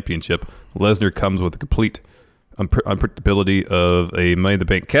Universal Championship, Lesnar comes with the complete unpredictability of a Money in the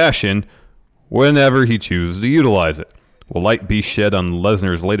Bank cash-in whenever he chooses to utilize it. Will light be shed on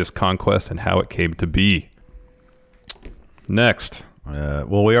Lesnar's latest conquest and how it came to be? Next.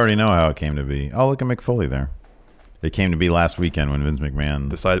 Well, we already know how it came to be. Oh, look at Mick Foley there. It came to be last weekend when Vince McMahon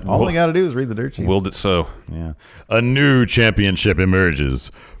decided. All they got to do is read the dirt sheets. Willed it so. Yeah. A new championship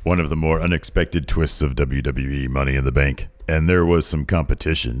emerges. One of the more unexpected twists of WWE Money in the Bank, and there was some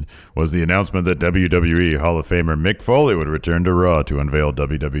competition, was the announcement that WWE Hall of Famer Mick Foley would return to Raw to unveil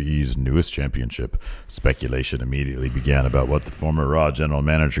WWE's newest championship. Speculation immediately began about what the former Raw general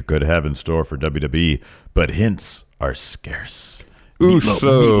manager could have in store for WWE, but hints are scarce.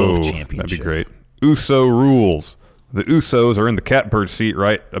 Meatloaf Championship. That'd be great. Uso rules. The Usos are in the catbird seat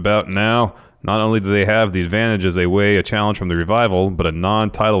right about now. Not only do they have the advantage as they weigh a challenge from the Revival, but a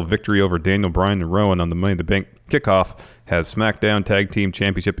non-title victory over Daniel Bryan and Rowan on the Money in the Bank kickoff has SmackDown Tag Team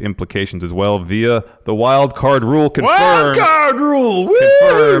Championship implications as well via the Wild Card Rule. Confirmed. Wild Card Rule! Woo!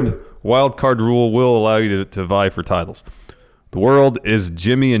 Confirmed. Wild Card Rule will allow you to vie for titles. The world is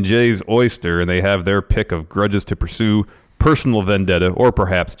Jimmy and Jay's oyster, and they have their pick of grudges to pursue, personal vendetta, or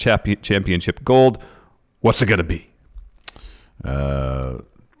perhaps championship gold. What's it going to be?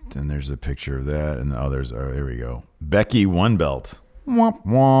 Then there's a picture of that, and here we go. Becky one belt. Womp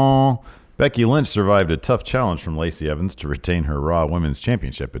womp. Becky Lynch survived a tough challenge from Lacey Evans to retain her Raw Women's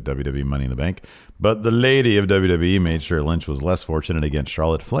Championship at WWE Money in the Bank, but the lady of WWE made sure Lynch was less fortunate against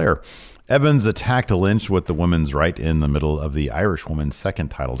Charlotte Flair. Evans attacked Lynch with the women's right in the middle of the Irish woman's second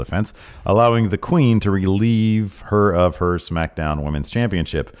title defense, allowing the Queen to relieve her of her SmackDown Women's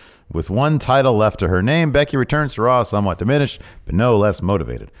Championship. With one title left to her name, Becky returns to Raw somewhat diminished, but no less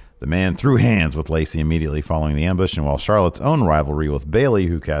motivated. The man threw hands with Lacey immediately following the ambush, and while Charlotte's own rivalry with Bayley,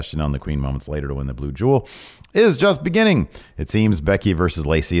 who cashed in on the Queen moments later to win the Blue Jewel, is just beginning, it seems Becky versus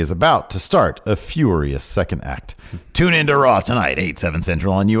Lacey is about to start a furious second act. Tune in to Raw tonight, 8/7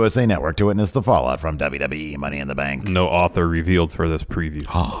 Central on USA Network to witness the fallout from WWE Money in the Bank. No author revealed for this preview.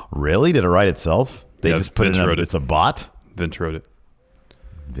 Really? Did it write itself? They just put Vince it in it's a bot? Vince wrote it.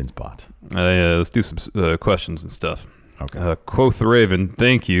 Vince bot. Let's do some questions and stuff. Okay. Quoth Raven,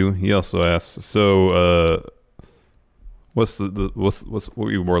 thank you. He also asks, so what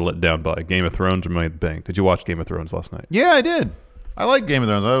were you more let down by, Game of Thrones or Money in the Bank? Did you watch Game of Thrones last night? Yeah, I did. I liked Game of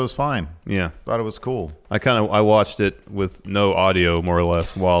Thrones. I thought it was fine. Yeah, thought it was cool. I watched it with no audio, more or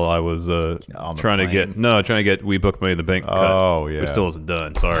less, while I was trying to get We Book Money in the Bank cut. Oh yeah, which still isn't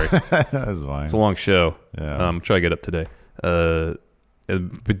done. Sorry, that's fine. It's a long show. Yeah, try to get up today.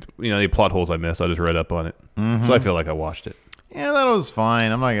 Any plot holes I missed, I just read up on it. Mm-hmm. So I feel like I watched it. Yeah, that was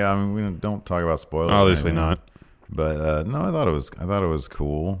fine. We don't talk about spoilers. Obviously not. But no, I thought it was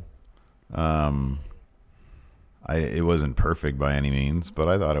cool. It wasn't perfect by any means, but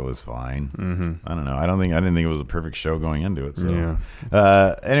I thought it was fine. Mm-hmm. I don't know. I didn't think it was a perfect show going into it. So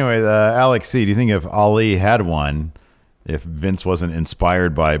yeah. Anyway, Alex C, do you think if Ali had won, if Vince wasn't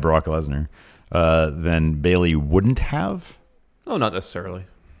inspired by Brock Lesnar, then Bayley wouldn't have? No, not necessarily.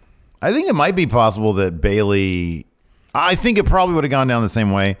 I think it might be possible that Bayley. I think it probably would have gone down the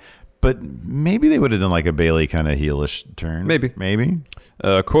same way, but maybe they would have done like a Bayley kind of heelish turn. Maybe.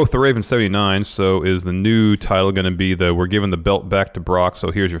 Quoth the Raven 79. So is the new title going to be we're giving the belt back to Brock,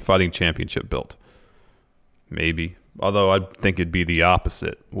 so here's your fighting championship belt? Maybe. Although I think it'd be the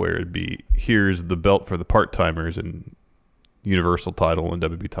opposite, where it'd be here's the belt for the part timers and Universal title and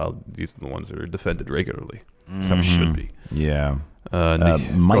WB title. These are the ones that are defended regularly. Some should be. Yeah.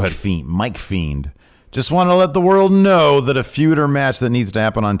 Mike Fiend. Just want to let the world know that a feud or match that needs to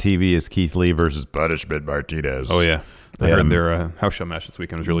happen on TV is Keith Lee versus Punishment Martinez. Oh, yeah. I heard their house show match this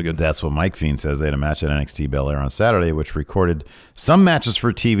weekend was really good. That's what Mike Fiend says. They had a match at NXT Bel Air on Saturday, which recorded some matches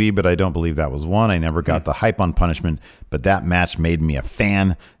for TV, but I don't believe that was one. I never got the hype on Punishment, but that match made me a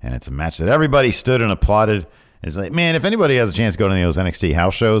fan, and it's a match that everybody stood and applauded. It's like, man, if anybody has a chance to go to any of those NXT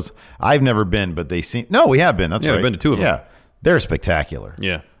house shows, I've never been, but they seem... No, we have been. That's right. We've been to two of them. Yeah, they're spectacular.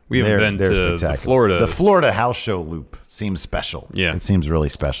 Yeah. We haven't been to the Florida. The Florida house show loop seems special. Yeah. It seems really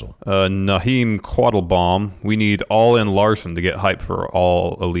special. Naheem Quattlebaum, we need All In Larson to get hype for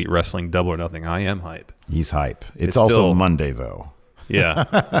All Elite Wrestling Double or Nothing. I am hype. He's hype. It's also still Monday, though.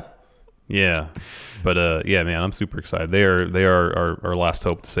 Yeah. Yeah. But, yeah, man, I'm super excited. They are our last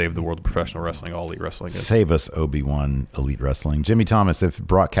hope to save the world of professional wrestling, All Elite Wrestling. Save us, Obi-Wan Elite Wrestling. Jimmy Thomas, if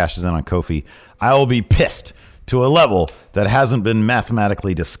Brock cashes in on Kofi, I will be pissed to a level that hasn't been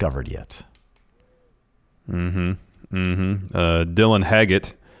mathematically discovered yet. Dylan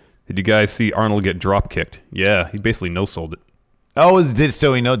Haggett, did you guys see Arnold get drop kicked? Yeah, he basically no-sold it. Oh, did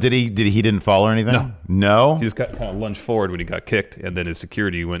he didn't fall or anything? No. He just got kind of lunged forward when he got kicked, and then his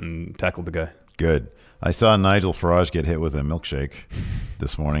security went and tackled the guy. Good. I saw Nigel Farage get hit with a milkshake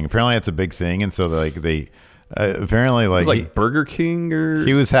this morning. Apparently, that's a big thing, and so they apparently it was like Burger King or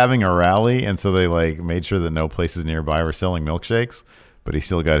he was having a rally, and so they made sure that no places nearby were selling milkshakes, but he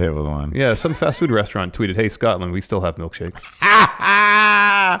still got hit with one. Yeah, some fast food restaurant tweeted, "Hey Scotland, we still have milkshakes."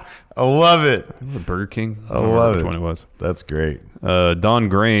 I love it. Burger King. I love which one it was. That's great. Don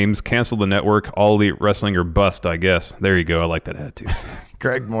Grames, cancel the network. All Elite Wrestling or bust, I guess. There you go. I like that attitude.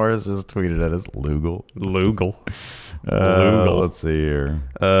 Greg Morris just tweeted at us, Lugal. Let's see here.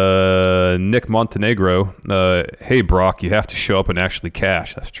 Nick Montenegro. Hey, Brock, you have to show up and actually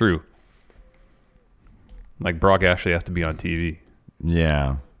cash. That's true. Like, Brock actually has to be on TV.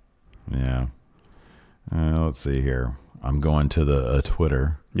 Yeah. Let's see here. I'm going to the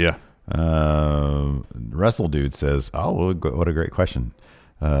Twitter. Yeah. Wrestle Dude says, oh, what a great question.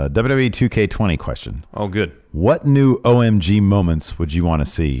 WWE 2K20 question. Oh, good. What new OMG moments would you want to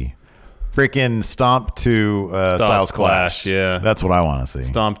see? Freaking Stomp to Styles Clash. Yeah. That's what I want to see.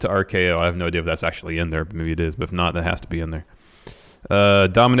 Stomp to RKO. I have no idea if that's actually in there. Maybe it is. But if not, that has to be in there.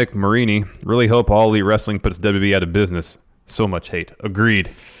 Dominic Marini. Really hope All Elite Wrestling puts WWE out of business. So much hate.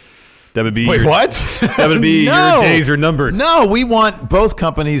 Agreed. That would be what? That would be No. your days are numbered. No, we want both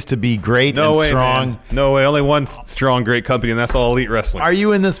companies to be great and strong. Man. No way. Only one strong, great company, and that's All Elite Wrestling. Are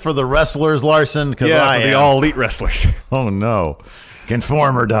you in this for the wrestlers, Larson? Yeah, for the All Elite wrestlers. Oh, no.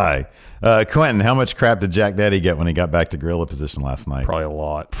 Conform or die. Quentin, how much crap did Jack Daddy get when he got back to gorilla position last night? Probably a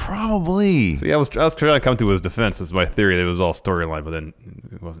lot. Probably. See, I was trying to come to his defense. It's my theory that it was all storyline, but then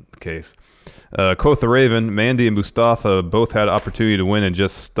it wasn't the case. Quoth the Raven, Mandy and Mustafa both had opportunity to win and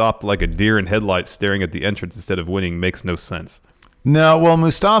just stopped like a deer in headlights staring at the entrance instead of winning makes no sense. No, well,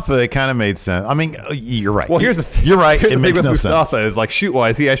 Mustafa, it kind of made sense. I mean, you're right. Well, here's the thing. You're right. Here's It the makes thing no with sense. Mustafa is like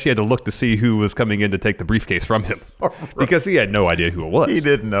shoot-wise, he actually had to look to see who was coming in to take the briefcase from him because he had no idea who it was. He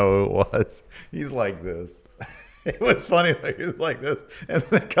didn't know who it was. He's like this. It was funny. Like, he was like this. And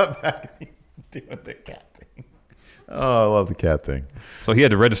then they come back and he's doing the cat thing. Oh, I love the cat thing. So he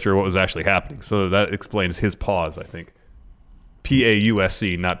had to register what was actually happening. So that explains his pause, I think.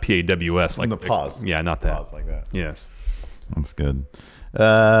 P-A-U-S-C, not P-A-W-S. Like the pause. Yeah, not that. Pause like that. Yes. That's good.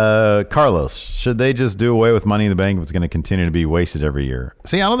 Carlos, should they just do away with Money in the Bank if it's going to continue to be wasted every year?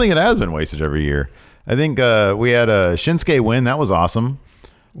 See, I don't think it has been wasted every year. I think we had a Shinsuke win. That was awesome.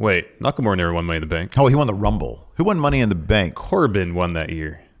 Wait, Nakamura never won Money in the Bank. Oh, he won the Rumble. Who won Money in the Bank? Corbin won that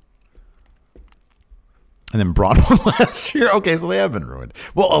year. And then Braun won last year. Okay, so they have been ruined.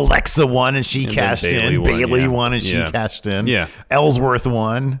 Well, Alexa won and she cashed in. Bailey won and she cashed in. Yeah. Ellsworth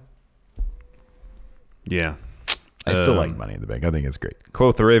won. Yeah. I still like Money in the Bank. I think it's great.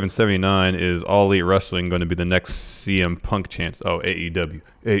 Quote the Raven 79 is All Elite Wrestling going to be the next CM Punk chance? Oh, AEW.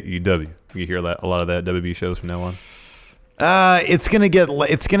 AEW. You hear that a lot of that WB shows from now on? It's gonna get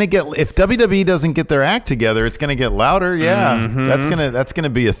if WWE doesn't get their act together, it's gonna get louder. Yeah, that's gonna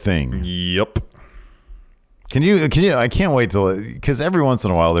be a thing. Yep. Can you? I can't wait till, because every once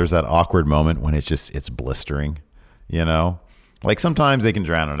in a while there's that awkward moment when it's blistering. You know, like sometimes they can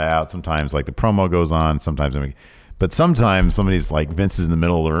drown it out. Sometimes like the promo goes on. But sometimes somebody's like Vince is in the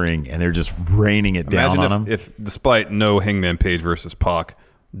middle of the ring and they're just raining it down on him. If despite no Hangman Page versus Pac,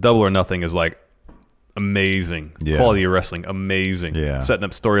 Double or Nothing is like amazing. Quality of wrestling, amazing. Setting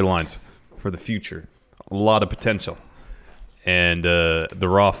up storylines for the future. A lot of potential. And the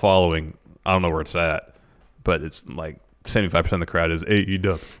Raw following, I don't know where it's at, but it's like 75% of the crowd is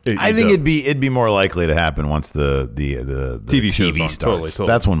AEW. I think it'd be more likely to happen once the TV starts. Totally.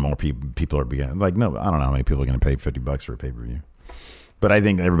 That's when more people are beginning. Like, no, I don't know how many people are going to pay $50 for a pay-per-view. But I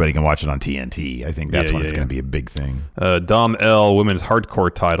think everybody can watch it on TNT. I think that's when it's going to be a big thing. Dom L, women's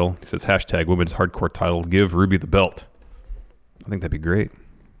hardcore title. He says, # women's hardcore title. Give Ruby the belt. I think that'd be great.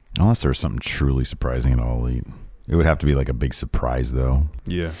 Unless there's something truly surprising at All Elite. It would have to be like a big surprise, though.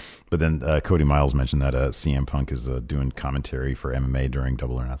 Yeah. But then Cody Miles mentioned that CM Punk is doing commentary for MMA during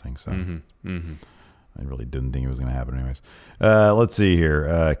Double or Nothing. So I really didn't think it was going to happen anyways. Let's see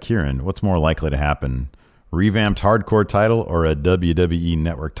here. Kieran, what's more likely to happen? Revamped hardcore title or a WWE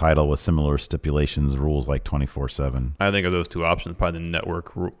network title with similar stipulations, rules like 24/7? I think of those two options, probably the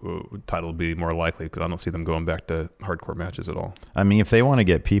network title would be more likely because I don't see them going back to hardcore matches at all. I mean, if they want to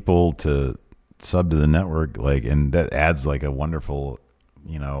get people to sub to the network, like, and that adds like a wonderful,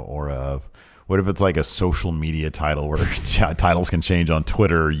 aura of, what if it's like a social media title where titles can change on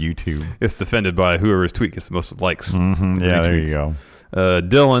Twitter or YouTube? It's defended by whoever's tweet gets the most likes. Yeah, there you go.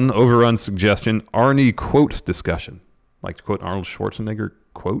 Dylan, overrun suggestion, Arnie quotes discussion. Like to quote Arnold Schwarzenegger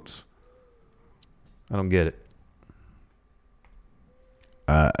quotes? I don't get it.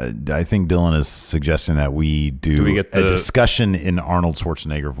 I think Dylan is suggesting that we do we get a discussion in Arnold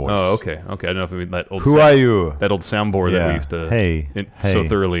Schwarzenegger voice. Oh, okay. I don't know if we mean that old Who are you? That old soundboard that we used to so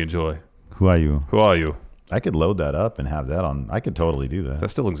thoroughly enjoy. Who are you? Who are you? I could load that up and have that on. I could totally do that. Does that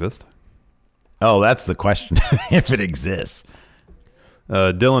still exist? Oh, that's the question. If it exists.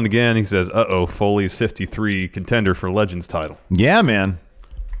 Dylan again, he says, Foley's 53 contender for Legends title. Yeah, man.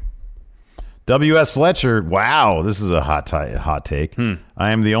 W.S. Fletcher, wow, this is a hot take.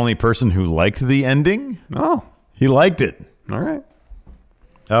 I am the only person who liked the ending. Oh. He liked it. All right.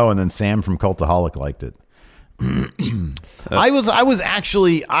 Oh, and then Sam from Cultaholic liked it. I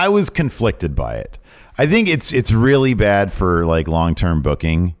was conflicted by it. I think it's really bad for like long-term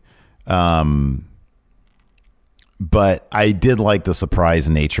booking. But I did like the surprise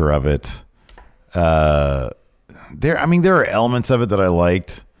nature of it. There are elements of it that I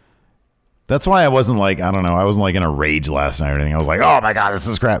liked. That's why I wasn't like, I don't know, I wasn't like in a rage last night or anything. I was like, oh my God, this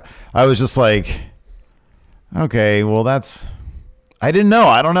is crap. I was just like, okay, well I didn't know.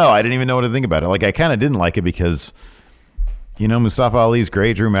 I don't know. I didn't even know what to think about it. Like, I kind of didn't like it because, Mustafa Ali's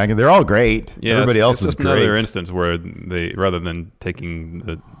great, Drew McIntyre, they're all great. Yeah, everybody else is great. Another instance where they, rather than taking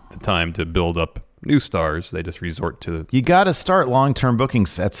the time to build up new stars. They just resort to. You got to start long-term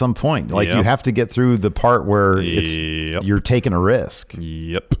bookings at some point. Like you have to get through the part where you're taking a risk.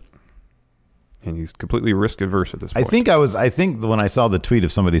 Yep. And he's completely risk averse at this point. I think when I saw the tweet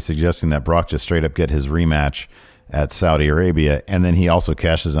of somebody suggesting that Brock just straight up get his rematch at Saudi Arabia, and then he also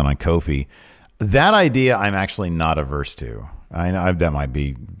cashes in on Kofi, that idea I'm actually not averse to. I know that might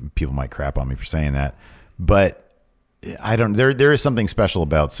be, people might crap on me for saying that, but I don't. There is something special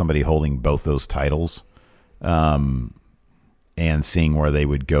about somebody holding both those titles, and seeing where they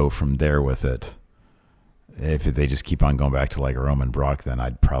would go from there with it. If they just keep on going back to like Roman Brock, then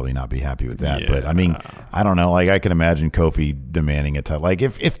I'd probably not be happy with that. But I mean, I don't know. Like I can imagine Kofi demanding a title. Like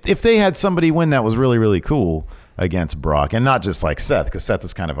if they had somebody win that was really, really cool against Brock, and not just like Seth, because Seth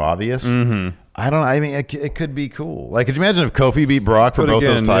is kind of obvious. Mm-hmm. I don't know. I mean, it could be cool. Like, could you imagine if Kofi beat Brock for both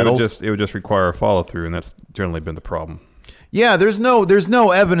those titles? It would just require a follow through, and that's generally been the problem. Yeah, there's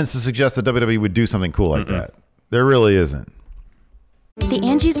no evidence to suggest that WWE would do something cool like that. There really isn't. The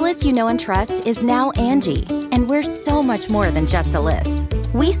Angie's List you know and trust is now Angie, and we're so much more than just a list.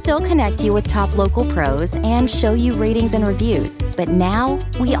 We still connect you with top local pros and show you ratings and reviews, but now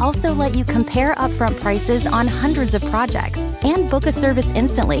we also let you compare upfront prices on hundreds of projects and book a service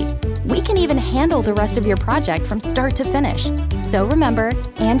instantly. We can even handle the rest of your project from start to finish. So remember,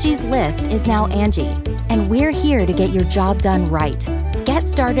 Angie's List is now Angie, and we're here to get your job done right. Get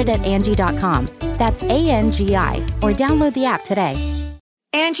started at Angie.com. That's ANGI, or download the app today.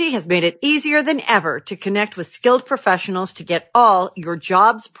 Angie has made it easier than ever to connect with skilled professionals to get all your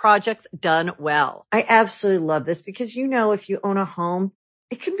jobs projects done well. I absolutely love this because, you know, if you own a home,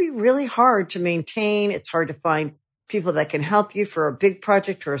 it can be really hard to maintain. It's hard to find people that can help you for a big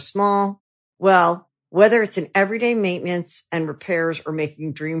project or a small. Well, whether it's in everyday maintenance and repairs or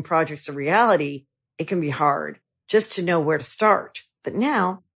making dream projects a reality, it can be hard just to know where to start. But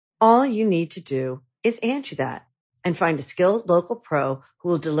now all you need to do is Angie that and find a skilled local pro who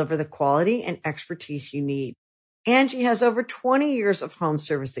will deliver the quality and expertise you need. Angie has over 20 years of home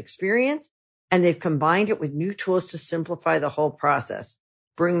service experience, and they've combined it with new tools to simplify the whole process.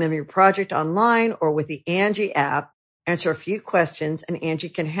 Bring them your project online or with the Angie app, answer a few questions, and Angie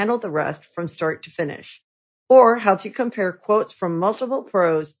can handle the rest from start to finish. Or help you compare quotes from multiple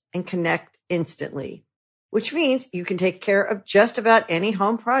pros and connect instantly, which means you can take care of just about any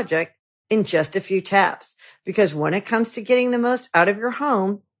home project in just a few taps. Because when it comes to getting the most out of your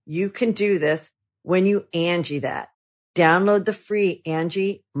home, you can do this when you Angie that. Download the free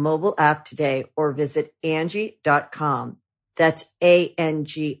Angie mobile app today or visit Angie.com. That's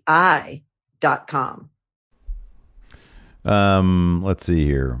ANGI.com. Let's see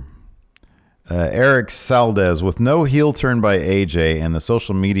here. Eric Saldez, with no heel turn by AJ and the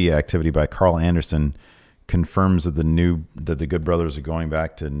social media activity by Carl Anderson, confirms that the Good Brothers are going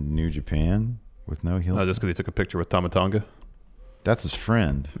back to New Japan with no heel. Just because he took a picture with Tama Tonga. That's his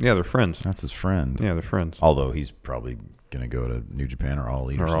friend. Yeah, they're friends. That's his friend. Yeah, they're friends. Although he's probably going to go to New Japan or All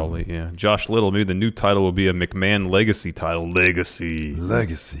Elite. Yeah. Josh Little, maybe the new title will be a McMahon Legacy title. Legacy.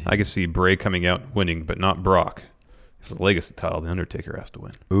 I can see Bray coming out winning, but not Brock. It's a Legacy title. The Undertaker has to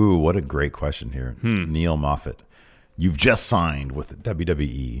win. Ooh, what a great question here. Neil Moffat. You've just signed with the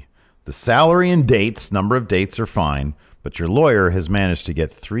WWE. The salary and dates, number of dates are fine, but your lawyer has managed to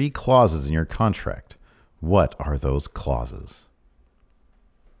get 3 clauses in your contract. What are those clauses?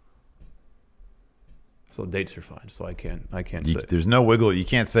 So dates are fine. So I can't say. There's no wiggle. You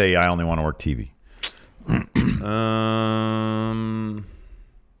can't say I only want to work TV.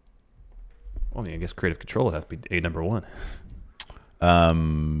 Well, I guess creative control has to be number 1.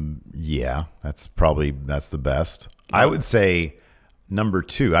 Yeah, that's the best. I would say number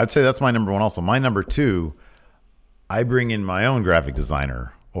 2. I'd say that's my number 1 also. My number 2, I bring in my own graphic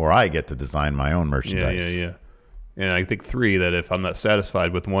designer, or I get to design my own merchandise. Yeah. And I think 3, that if I'm not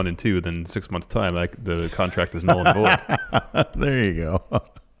satisfied with 1 and 2, then 6 months' time, the contract is null and void. There you go.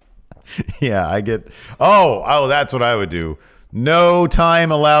 Yeah, I get... Oh, that's what I would do. No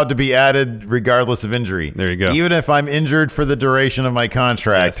time allowed to be added regardless of injury. There you go. Even if I'm injured for the duration of my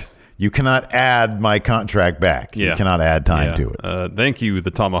contract, you cannot add my contract back. Yeah. You cannot add time to it. Thank you,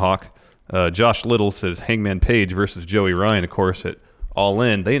 the Tomahawk. Josh Little says Hangman Page versus Joey Ryan, of course, at All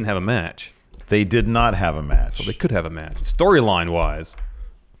In. They didn't have a match. They did not have a match. So they could have a match. Storyline-wise,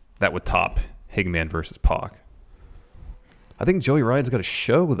 that would top Hangman versus Pac. I think Joey Ryan's got a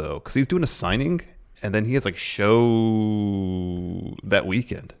show, though, because he's doing a signing, and then he has, show that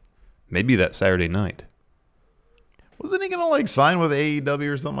weekend. Maybe that Saturday night. Wasn't he going to, sign with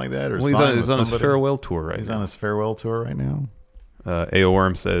AEW or something like that? Or he's on his farewell tour right now. He's on his farewell tour right now. A.O.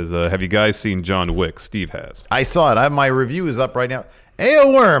 Worm says, have you guys seen John Wick? Steve has. I saw it. My review is up right now.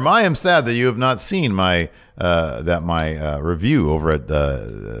 Ayo Worm, I am sad that you have not seen my review over at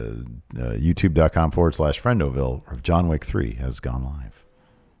youtube.com/Friendoville of John Wick 3 has gone live.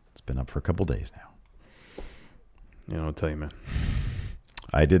 It's been up for a couple days now. Yeah, I'll tell you, man.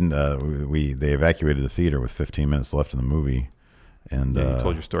 I didn't. They evacuated the theater with 15 minutes left in the movie, and you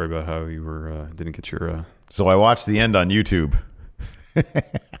told your story about how you were didn't get your. So I watched the end on YouTube.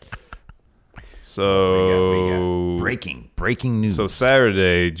 So we got breaking news. So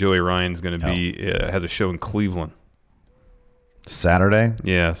Saturday, Joey Ryan's going to be has a show in Cleveland. Saturday?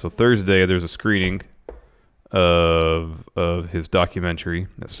 Yeah. So Thursday, there's a screening of his documentary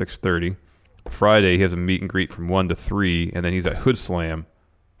at 6:30. Friday, he has a meet and greet from 1 to 3, and then he's at Hood Slam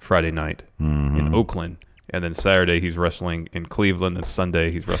Friday night in Oakland. And then Saturday, he's wrestling in Cleveland. And Sunday,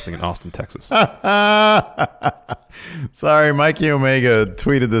 he's wrestling in Austin, Texas. Sorry, Mikey Omega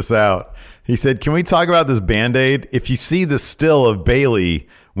tweeted this out. He said, can we talk about this Band-Aid? If you see the still of Bayley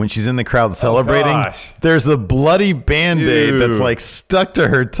when she's in the crowd celebrating, there's a bloody Band-Aid that's like stuck to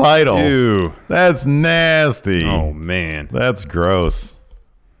her title. Ew. That's nasty. Oh, man. That's gross.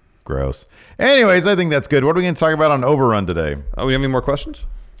 Gross. Anyways, I think that's good. What are we going to talk about on Overrun today? Oh, we have any more questions?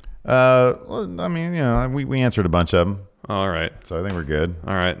 Well, I mean, we answered a bunch of them. All right. So I think we're good.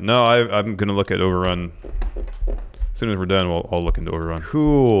 All right. No, I'm going to look at Overrun. As soon as we're done, I'll look into Overrun.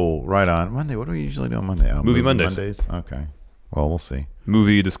 Cool. Right on. Monday. What do we usually do on Monday? Movie Mondays. Okay. Well, we'll see.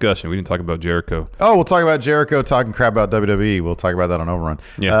 Movie discussion. We didn't talk about Jericho. Oh, we'll talk about Jericho, talking crap about WWE. We'll talk about that on Overrun.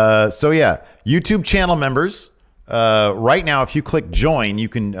 Yeah. YouTube channel members. Right now, if you click join, you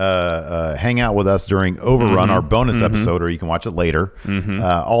can hang out with us during Overrun, our bonus episode, or you can watch it later.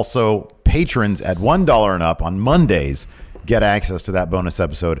 Also, patrons at $1 and up on Mondays get access to that bonus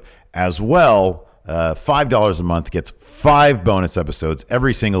episode as well. $5 a month gets 5 bonus episodes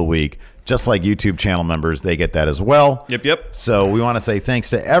every single week. Just like YouTube channel members, they get that as well. Yep. So we want to say thanks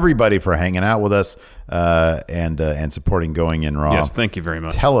to everybody for hanging out with us and supporting Going In Raw. Yes, thank you very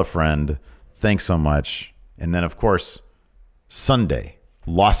much. Tell a friend. Thanks so much. And then, of course, Sunday,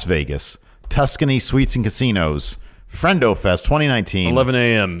 Las Vegas, Tuscany Suites and Casinos, Friendo Fest 2019. 11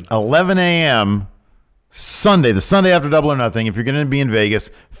 a.m. 11 a.m. Sunday, the Sunday after Double or Nothing. If you're going to be in Vegas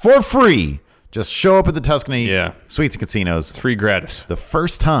for free, just show up at the Tuscany Suites and Casinos. It's free gratis. The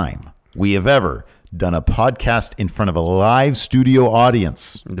first time we have ever done a podcast in front of a live studio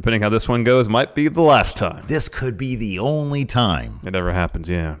audience. And depending how this one goes, might be the last time. This could be the only time it ever happens.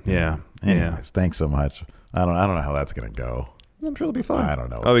 Yeah. Anyways, thanks so much. I don't know how that's going to go. I'm sure it'll be fine. I don't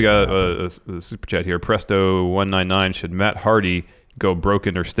know. Oh, we got a super chat here. Presto199. Should Matt Hardy go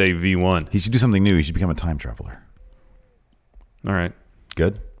broken or stay V1? He should do something new. He should become a time traveler. All right.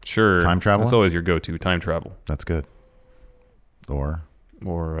 Good? Sure. Time travel? That's always your go-to, time travel. That's good. Or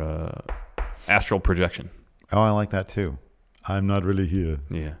astral projection. Oh, I like that too. I'm not really here.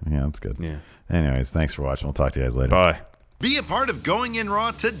 Yeah. Yeah, that's good. Yeah. Anyways, thanks for watching. We'll talk to you guys later. Bye. Be a part of Going In Raw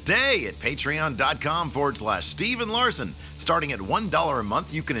today at patreon.com/Steven Larson. Starting at $1 a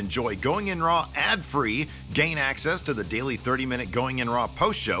month, you can enjoy Going In Raw ad-free, gain access to the daily 30-minute Going In Raw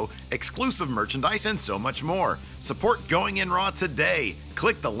post show, exclusive merchandise, and so much more. Support Going In Raw today.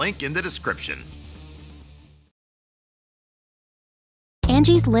 Click the link in the description.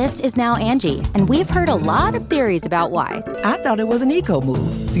 Angie's List is now Angie, and we've heard a lot of theories about why. I thought it was an eco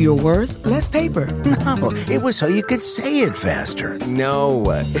move. Fewer words, less paper. No, it was so you could say it faster. No,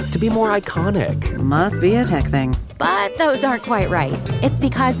 it's to be more iconic. Must be a tech thing. But those aren't quite right. It's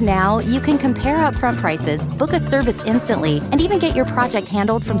because now you can compare upfront prices, book a service instantly, and even get your project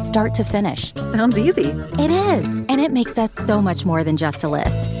handled from start to finish. Sounds easy. It is, and it makes us so much more than just a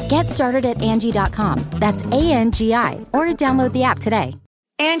list. Get started at Angie.com. That's ANGI, or download the app today.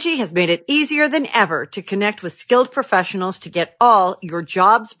 Angie has made it easier than ever to connect with skilled professionals to get all your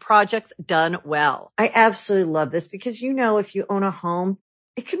jobs projects done well. I absolutely love this because, if you own a home,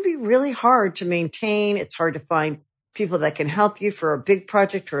 it can be really hard to maintain. It's hard to find people that can help you for a big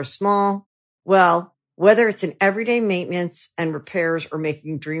project or a small. Well, whether it's in everyday maintenance and repairs or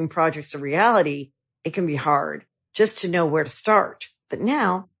making dream projects a reality, it can be hard just to know where to start. But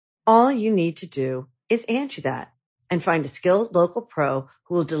now all you need to do is Angie that and find a skilled local pro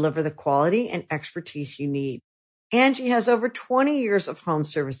who will deliver the quality and expertise you need. Angie has over 20 years of home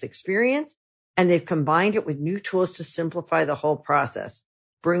service experience, and they've combined it with new tools to simplify the whole process.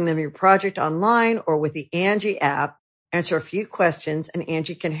 Bring them your project online or with the Angie app, answer a few questions, and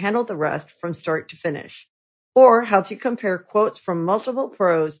Angie can handle the rest from start to finish. Or help you compare quotes from multiple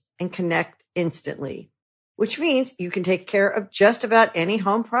pros and connect instantly, which means you can take care of just about any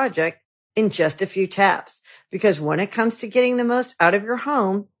home project in just a few taps. Because when it comes to getting the most out of your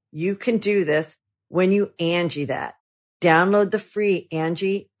home, you can do this when you Angie that. Download the free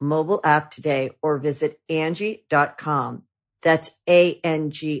Angie mobile app today or visit Angie.com. That's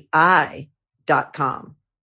ANGI.com.